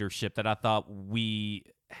his leadership that I thought we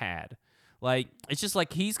had? Like, it's just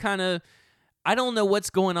like he's kind of, I don't know what's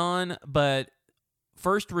going on, but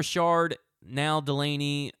first Rashard, now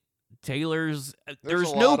Delanie, Taylor's,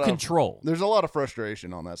 there's no control. There's a lot of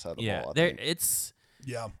frustration on that side of the ball.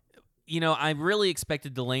 I really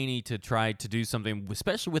expected Delanie to try to do something,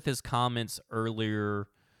 especially with his comments earlier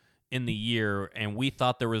in the year, and we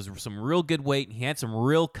thought there was some real good weight, and he had some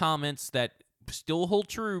real comments that still hold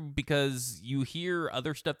true, because you hear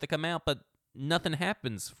other stuff that come out, but nothing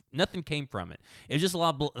happens. Nothing came from it. It was just a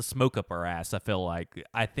lot of smoke up our ass, I feel like.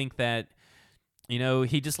 I think that,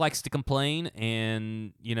 he just likes to complain,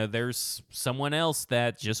 and, there's someone else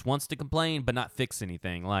that just wants to complain but not fix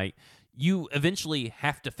anything. Like, you eventually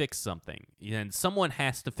have to fix something, and someone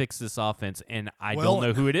has to fix this offense, and I don't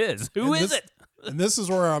know who it is. Who is it? And this is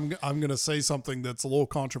where I'm going to say something that's a little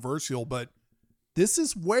controversial, but this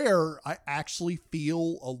is where I actually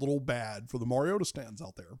feel a little bad for the Mariota stands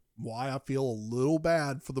out there. Why I feel a little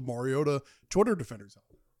bad for the Mariota Twitter defenders out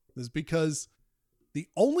there is because the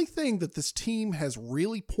only thing that this team has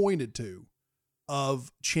really pointed to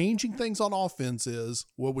of changing things on offense is,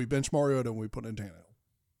 well, we bench Mariota and we put in Tannehill.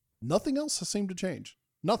 Nothing else has seemed to change.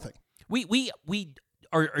 Nothing. We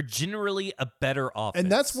are generally a better offense.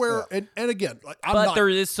 And that's where, and again, like, there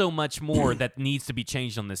is so much more that needs to be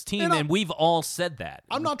changed on this team, and we've all said that.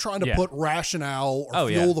 I'm not trying to put rationale or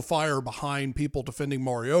fuel the fire behind people defending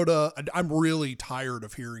Mariota. I'm really tired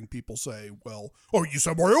of hearing people say, well, you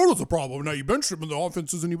said Mariota's the problem, now you benched him and the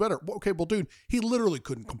offense is any better. Okay, well, dude, he literally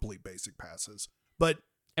couldn't complete basic passes.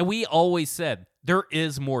 And we always said there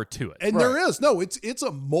is more to it. And there is. No, it's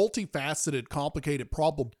a multifaceted, complicated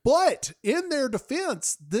problem. But in their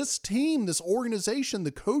defense, this team, this organization,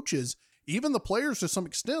 the coaches, even the players to some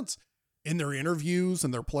extent, in their interviews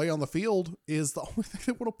and their play on the field, is the only thing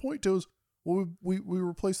they want to point to is, well, we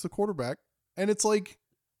replaced the quarterback. And it's like,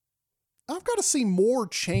 I've got to see more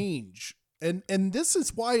change. And this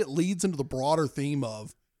is why it leads into the broader theme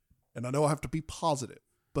of, and I know I have to be positive,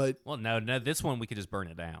 but... Well, no, this one we could just burn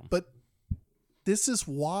it down. But this is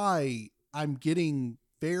why I'm getting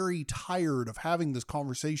very tired of having this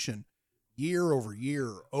conversation year over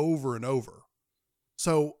year, over and over.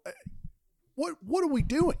 So what are we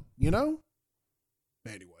doing,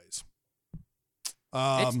 Anyways.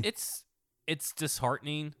 It's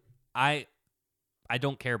disheartening. I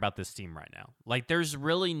don't care about this team right now. Like, there's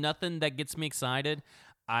really nothing that gets me excited.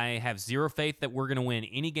 I have zero faith that we're going to win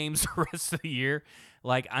any games the rest of the year.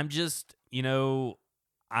 Like, I'm just, I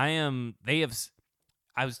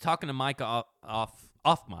was talking to Mike off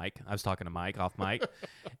mic. I was talking to Mike off mic.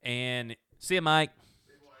 And see you, Mike.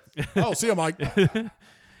 Oh, see you, Mike.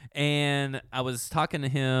 And I was talking to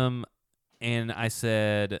him, and I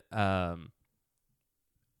said,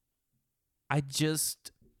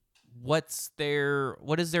 what is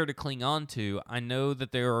there to cling on to? I know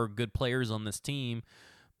that there are good players on this team,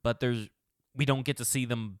 but we don't get to see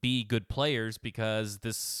them be good players because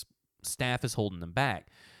this staff is holding them back.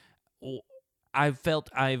 I've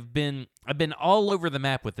been all over the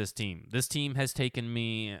map with this team. This team has taken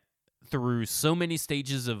me through so many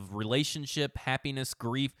stages of relationship, happiness,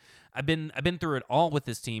 grief. I've been through it all with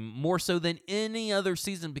this team, more so than any other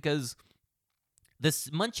season, because this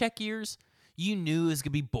Munchak years, you knew it was going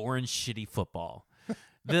to be boring, shitty football.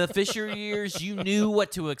 The Fisher years, you knew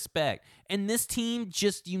what to expect. And this team,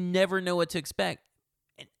 just, you never know what to expect.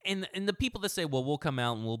 And the people that say, well, we'll come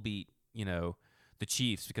out and we'll beat, the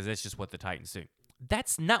Chiefs because that's just what the Titans do.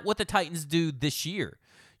 That's not what the Titans do this year.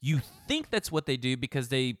 You think that's what they do because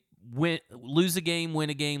they lose a game,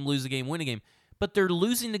 win a game, lose a game, win a game. But they're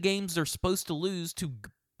losing the games they're supposed to lose to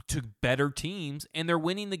better teams, and they're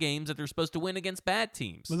winning the games that they're supposed to win against bad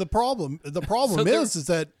teams. But the problem So is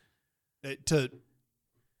that, to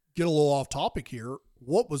get a little off topic here,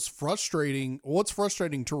 what's frustrating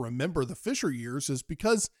to remember the Fisher years is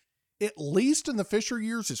because, at least in the Fisher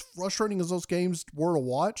years, as frustrating as those games were to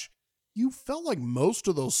watch, you felt like most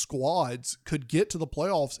of those squads could get to the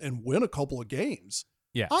playoffs and win a couple of games.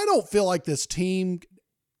 Yeah. I don't feel like this team,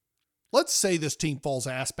 let's say this team falls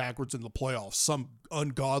ass backwards in the playoffs some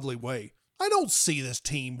ungodly way. I don't see this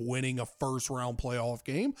team winning a first round playoff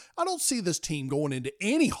game. I don't see this team going into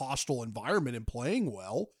any hostile environment and playing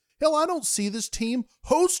well. Hell, I don't see this team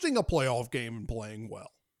hosting a playoff game and playing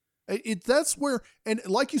well. That's where, and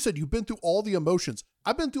like you said, you've been through all the emotions.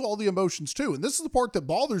 I've been through all the emotions too. And this is the part that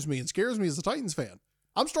bothers me and scares me as a Titans fan.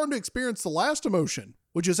 I'm starting to experience the last emotion,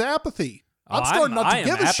 which is apathy. I'm starting not to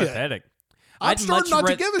give a shit. I'm starting not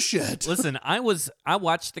to give a shit. Listen, I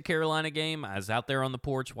watched the Carolina game. I was out there on the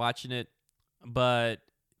porch watching it, but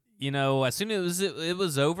as soon as it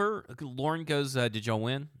was over, Lauren goes, "Did y'all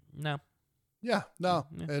win?" No. Yeah, no,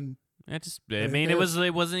 and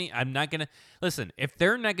it wasn't. I'm not gonna listen. If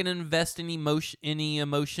they're not gonna invest any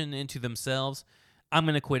emotion into themselves, I'm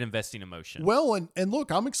gonna quit investing emotion. Well, and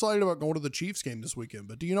look, I'm excited about going to the Chiefs game this weekend.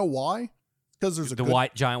 But do you know why? Because there's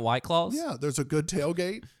giant White Claws. Yeah, there's a good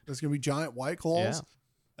tailgate. There's gonna be giant White Claws.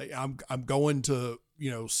 Yeah. I'm going to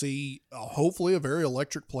see hopefully a very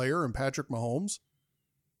electric player in Patrick Mahomes.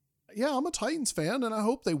 Yeah, I'm a Titans fan, and I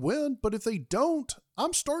hope they win. But if they don't,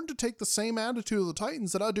 I'm starting to take the same attitude of the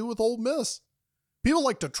Titans that I do with Ole Miss. People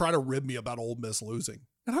like to try to rib me about Ole Miss losing,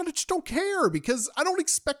 and I just don't care because I don't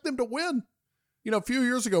expect them to win. A few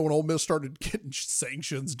years ago when Ole Miss started getting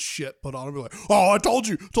sanctions and shit put on them, like, "Oh, I told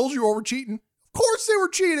you we were cheating." Of course they were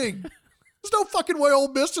cheating. There's no fucking way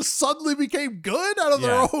Ole Miss just suddenly became good out of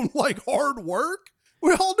their own hard work.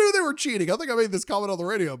 We all knew they were cheating. I think I made this comment on the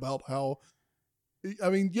radio about how,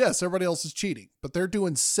 yes, everybody else is cheating, but they're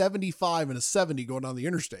doing 75 and a 70 going down the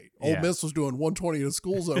interstate. Ole Miss was doing 120 in a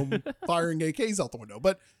school zone, firing AKs out the window.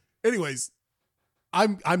 But anyways,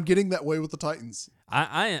 I'm getting that way with the Titans.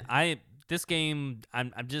 This game,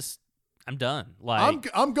 I'm done.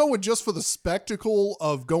 I'm going just for the spectacle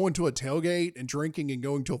of going to a tailgate and drinking and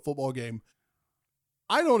going to a football game.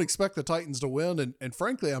 I don't expect the Titans to win, and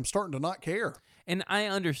frankly, I'm starting to not care. And I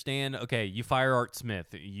understand, okay, you fire Art Smith,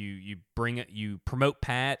 you promote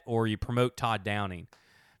Pat, or you promote Todd Downing.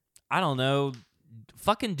 I don't know.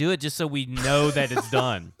 Fucking do it just so we know that it's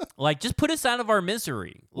done. Just put us out of our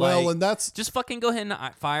misery. And that's just fucking go ahead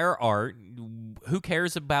and fire Art. Who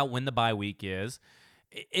cares about when the bye week is?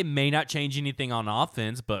 It may not change anything on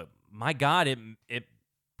offense, but my God, it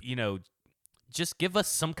just give us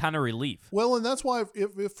some kind of relief. Well, and that's why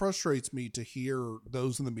it frustrates me to hear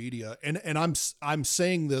those in the media, and I'm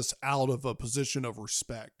saying this out of a position of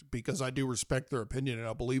respect because I do respect their opinion and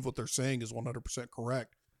I believe what they're saying is 100%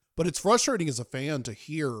 correct. But it's frustrating as a fan to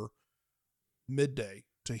hear midday,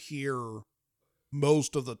 to hear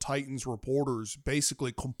most of the Titans reporters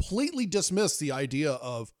basically completely dismiss the idea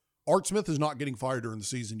of Art Smith is not getting fired during the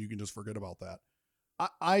season. You can just forget about that.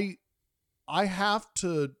 I have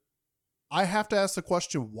to ask the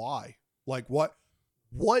question, why? What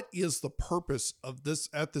is the purpose of this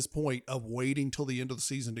at this point of waiting till the end of the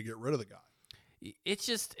season to get rid of the guy?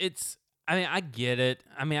 I get it.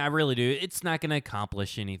 I really do. It's not going to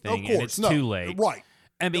accomplish anything. Of course, and it's too late. Right.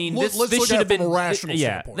 This look should have been from a rational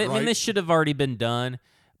standpoint, right? This should have already been done.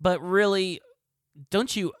 But really,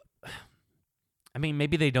 don't you?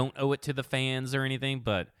 Maybe they don't owe it to the fans or anything,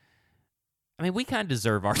 but we kind of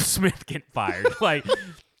deserve Art Smith getting fired.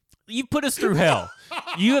 You put us through hell.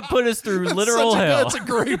 You have put us through literal hell. That's a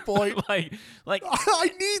great point. I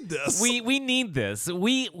need this. We need this.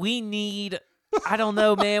 We need. I don't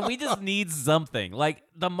know, man. We just need something.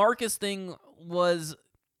 The Marcus thing wasn't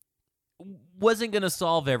going to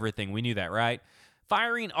solve everything. We knew that, right?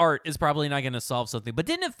 firing Art is probably not going to solve something, but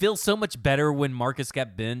didn't it feel so much better when Marcus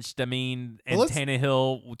got benched? I mean, and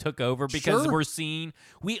Tannehill took over because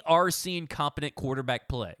we are seeing competent quarterback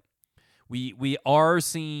play. We are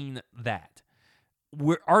seeing that.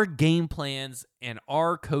 Our game plans and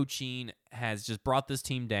our coaching has just brought this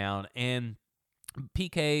team down, and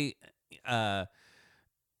PK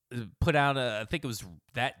put out I think it was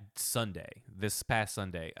this past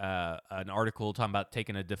Sunday, an article talking about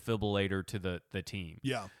taking a defibrillator to the team.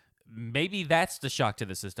 Yeah. Maybe that's the shock to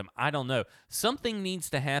the system. I don't know. Something needs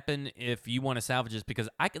to happen if you want to salvage this, because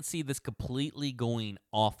I can see this completely going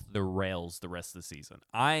off the rails the rest of the season.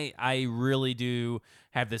 I really do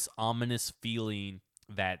have this ominous feeling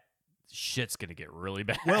that shit's going to get really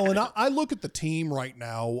bad. Well, and I look at the team right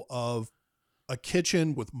now of a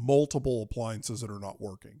kitchen with multiple appliances that are not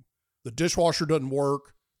working. The dishwasher doesn't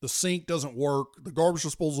work. The sink doesn't work. The garbage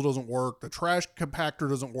disposal doesn't work. The trash compactor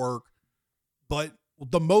doesn't work. But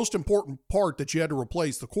the most important part that you had to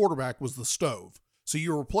replace, the quarterback, was the stove. So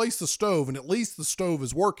you replace the stove, and at least the stove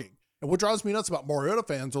is working. And what drives me nuts about Mariota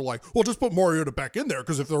fans are like, well, just put Mariota back in there,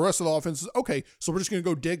 because if the rest of the offense is okay, so we're just going to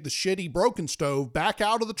go dig the shitty broken stove back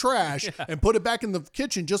out of the trash and put it back in the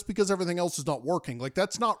kitchen just because everything else is not working. Like,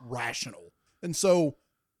 that's not rational. And so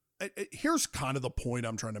here's kind of the point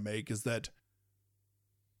I'm trying to make, is that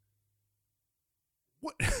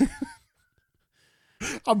what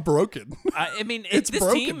I'm broken. I mean, this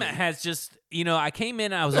team has just, I came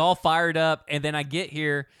in, I was all fired up, and then I get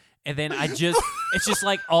here, and then it's just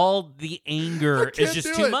like all the anger is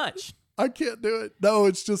just too much. I can't do it. No,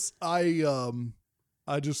 it's just, I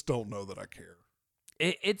just don't know that I care.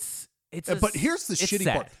 But here's the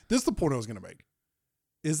shitty part. This is the point I was going to make,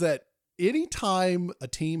 is that anytime a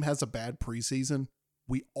team has a bad preseason,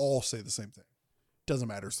 we all say the same thing. Doesn't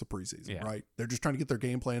matter. It's the preseason, right? They're just trying to get their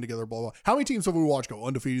game plan together, blah, blah. How many teams have we watched go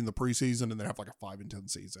undefeated in the preseason and then have like a 5-10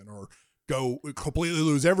 season, or go completely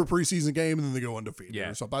lose every preseason game and then they go undefeated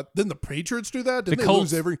or something? Didn't the Patriots do that? Didn't they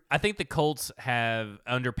lose every? I think the Colts have,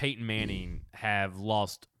 under Peyton Manning, have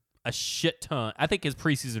lost a shit ton. I think his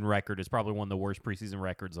preseason record is probably one of the worst preseason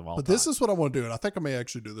records of all time. But this is what I want to do, and I think I may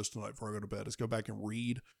actually do this tonight before I go to bed, is go back and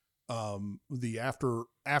read the after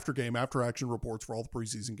action reports for all the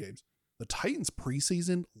preseason games. The Titans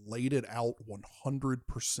preseason laid it out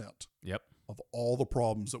 100% of all the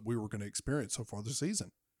problems that we were going to experience so far this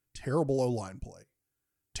season. Terrible O-line play,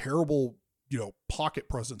 terrible, pocket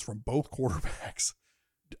presence from both quarterbacks,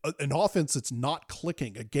 an offense that's not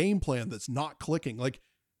clicking, a game plan that's not clicking. Like,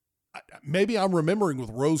 maybe I'm remembering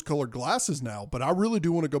with rose-colored glasses now, but I really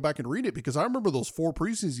do want to go back and read it, because I remember those 4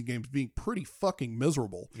 preseason games being pretty fucking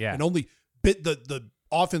miserable. Yeah. And only the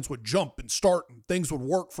offense would jump and start and things would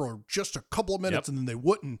work for just a couple of minutes and then they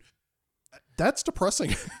wouldn't. That's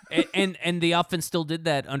depressing. and the offense still did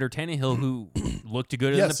that under Tannehill, who looked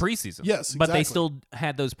good in the preseason. Yes, exactly. But they still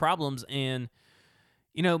had those problems. And,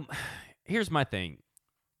 here's my thing.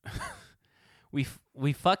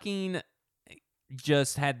 We fucking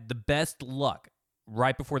just had the best luck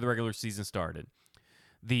right before the regular season started.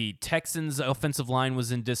 The Texans' offensive line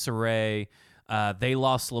was in disarray. They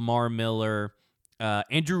lost Lamar Miller.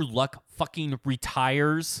 Andrew Luck fucking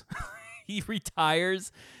retires. He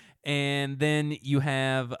retires. And then you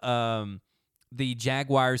have the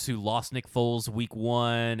Jaguars, who lost Nick Foles week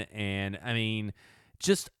 1. And, I mean,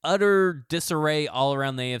 just utter disarray all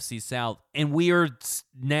around the AFC South. And we are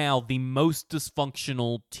now the most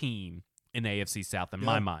dysfunctional team in the AFC South in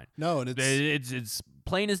my mind. No, and it's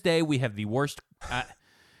plain as day. We have the worst.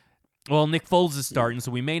 Well, Nick Foles is starting,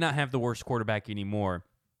 so we may not have the worst quarterback anymore.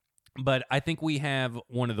 But I think we have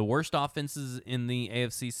one of the worst offenses in the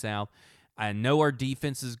AFC South. I know our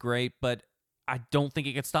defense is great, but I don't think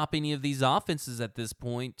it can stop any of these offenses at this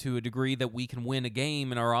point to a degree that we can win a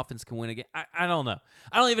game and our offense can win a game. I don't know.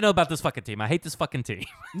 I don't even know about this fucking team. I hate this fucking team.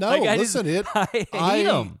 No, I hate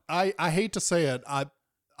them. I hate to say it. I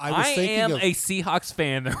am a Seahawks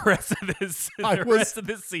fan the rest of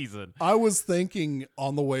this season. I was thinking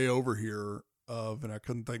on the way over here and I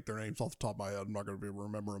couldn't think their names off the top of my head. I'm not going to be able to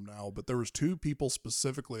remember them now, but there was 2 people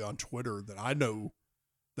specifically on Twitter that I know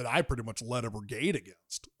that I pretty much led a brigade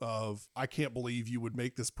against. I can't believe you would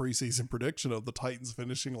make this preseason prediction of the Titans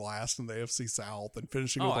finishing last in the AFC South and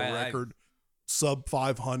finishing with a record sub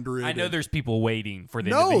 500. I know there's people waiting for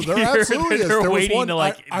them. No, to be there here. absolutely is. They're There was waiting one. to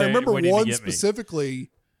I remember one specifically.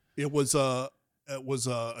 specifically. It was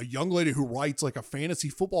a young lady who writes like a fantasy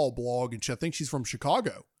football blog, and I think she's from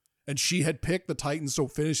Chicago. And she had picked the Titans to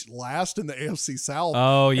finish last in the AFC South.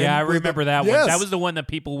 Oh, yeah, I remember that one. Yes. That was the one that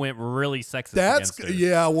people went really sexist against her.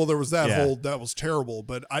 Yeah, well, there was that that was terrible.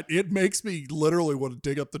 But it makes me literally want to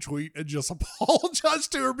dig up the tweet and just apologize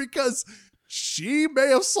to her, because she may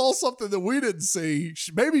have saw something that we didn't see.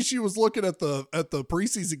 Maybe she was looking at the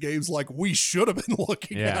preseason games like we should have been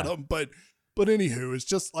looking at them. But anywho, it's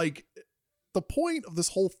just like the point of this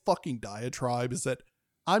whole fucking diatribe is that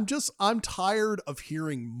I'm tired of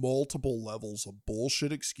hearing multiple levels of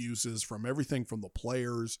bullshit excuses from everything from the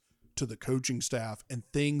players to the coaching staff and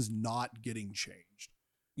things not getting changed.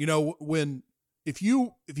 You know, if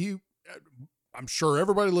you I'm sure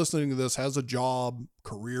everybody listening to this has a job,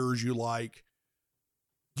 careers you like.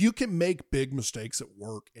 You can make big mistakes at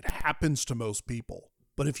work. It happens to most people.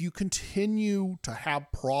 But if you continue to have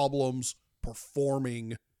problems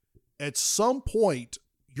performing, at some point,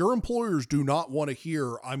 your employers do not want to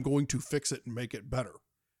hear, I'm going to fix it and make it better.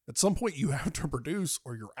 At some point, you have to produce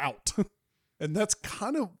or you're out. And that's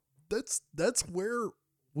kind of, that's where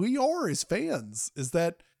we are as fans, is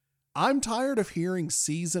that I'm tired of hearing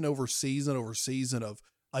season over season over season of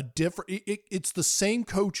a different, it's the same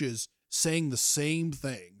coaches saying the same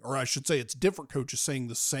thing, or I should say it's different coaches saying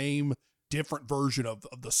the same different version of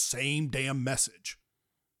the same damn message.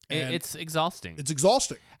 And it's exhausting. It's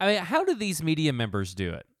exhausting. I mean, how do these media members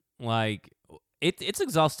do it? Like, it's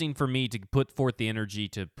exhausting for me to put forth the energy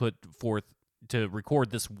to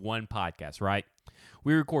record this one podcast, right?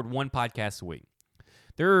 We record one podcast a week.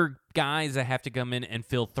 There are guys that have to come in and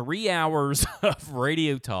fill 3 hours of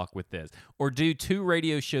radio talk with this, or do 2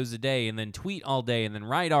 radio shows a day and then tweet all day and then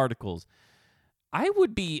write articles. I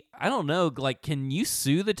don't know, like, can you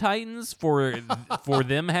sue the Titans for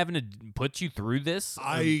them having to put you through this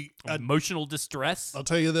emotional distress? I'll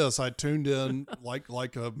tell you this. I tuned in like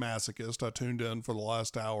a masochist. I tuned in for the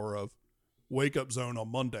last hour of Wake Up Zone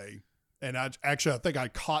on Monday. And I think I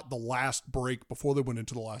caught the last break before they went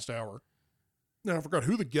into the last hour. And I forgot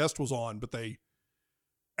who the guest was on, but they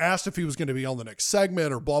asked if he was going to be on the next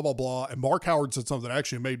segment or blah, blah, blah. And Mark Howard said something that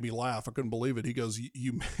actually made me laugh. I couldn't believe it. He goes,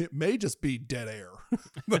 it may just be dead air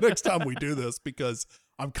the next time we do this, because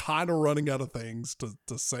I'm kind of running out of things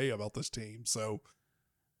to say about this team. So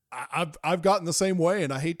I've gotten the same way,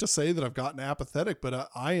 and I hate to say that I've gotten apathetic, but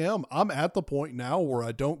I'm at the point now where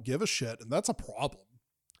I don't give a shit, and that's a problem.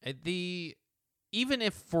 Even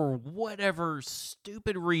if for whatever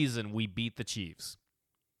stupid reason we beat the Chiefs,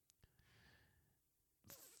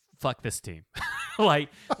 fuck this team. like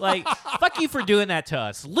fuck you for doing that to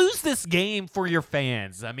us. Lose this game for your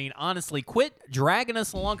fans. I mean, honestly, quit dragging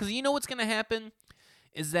us along, because you know what's going to happen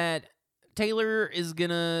is that Taylor is going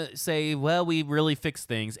to say, well, we really fixed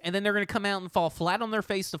things, and then they're going to come out and fall flat on their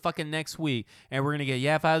face the fucking next week, and we're going to get,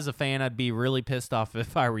 if I was a fan, I'd be really pissed off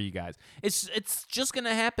if I were you guys. It's just going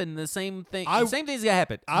to happen. The same thing. The same thing's going to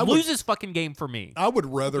happen. Lose this fucking game for me. I would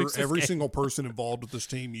rather every single person involved with this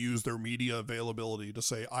team use their media availability to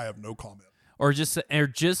say, I have no comment. Or just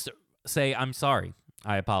say, I'm sorry.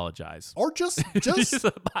 I apologize. Or just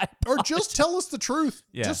or just tell us the truth.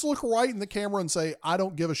 Yeah. Just look right in the camera and say, I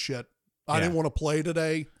don't give a shit. I didn't want to play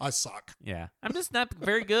today. I suck. Yeah. I'm just not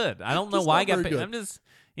very good. I don't know why I got picked. I'm just,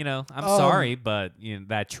 I'm sorry, but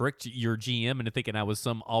that tricked your GM into thinking I was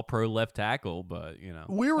some all-pro left tackle, but,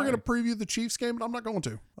 We were going to preview the Chiefs game, but I'm not going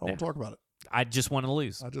to. I won't talk about it. I just want to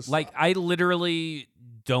lose. I literally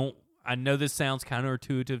don't. I know this sounds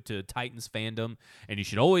counterintuitive to Titans fandom, and you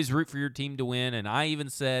should always root for your team to win, and I even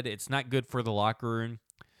said it's not good for the locker room.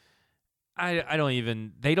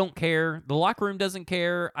 They don't care. The locker room doesn't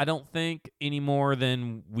care, I don't think, any more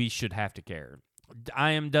than we should have to care.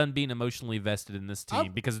 I am done being emotionally vested in this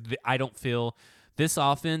team because I don't feel this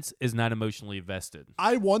offense is not emotionally vested.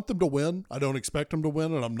 I want them to win. I don't expect them to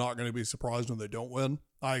win, and I'm not going to be surprised when they don't win.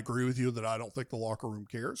 I agree with you that I don't think the locker room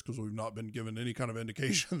cares because we've not been given any kind of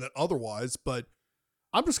indication that otherwise, but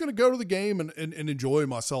I'm just going to go to the game and enjoy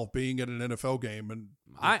myself being at an NFL game. And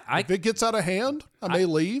if it gets out of hand, I may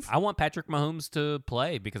leave. I want Patrick Mahomes to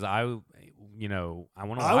play because I want to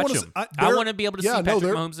watch him. I want to be able to see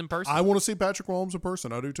Patrick Mahomes in person. I want to see Patrick Mahomes in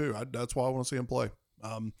person. I do too. That's why I want to see him play.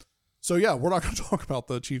 So yeah, we're not going to talk about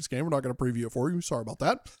the Chiefs game. We're not going to preview it for you. Sorry about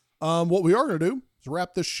that. What we are going to do is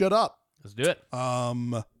wrap this shit up. Let's do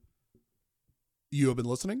it. You have been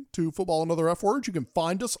listening to Football and Other F Words. You can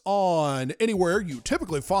find us on anywhere you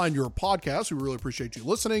typically find your podcast. We really appreciate you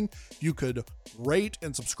listening. You could rate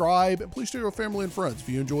and subscribe, and please share with family and friends. If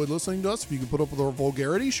you enjoyed listening to us, if you can put up with our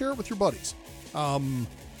vulgarity, share it with your buddies.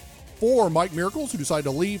 For Mike Miracles, who decided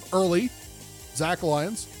to leave early, Zach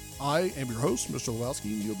Lyons, I am your host, Mr.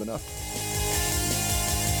 Lebowski. You have been F.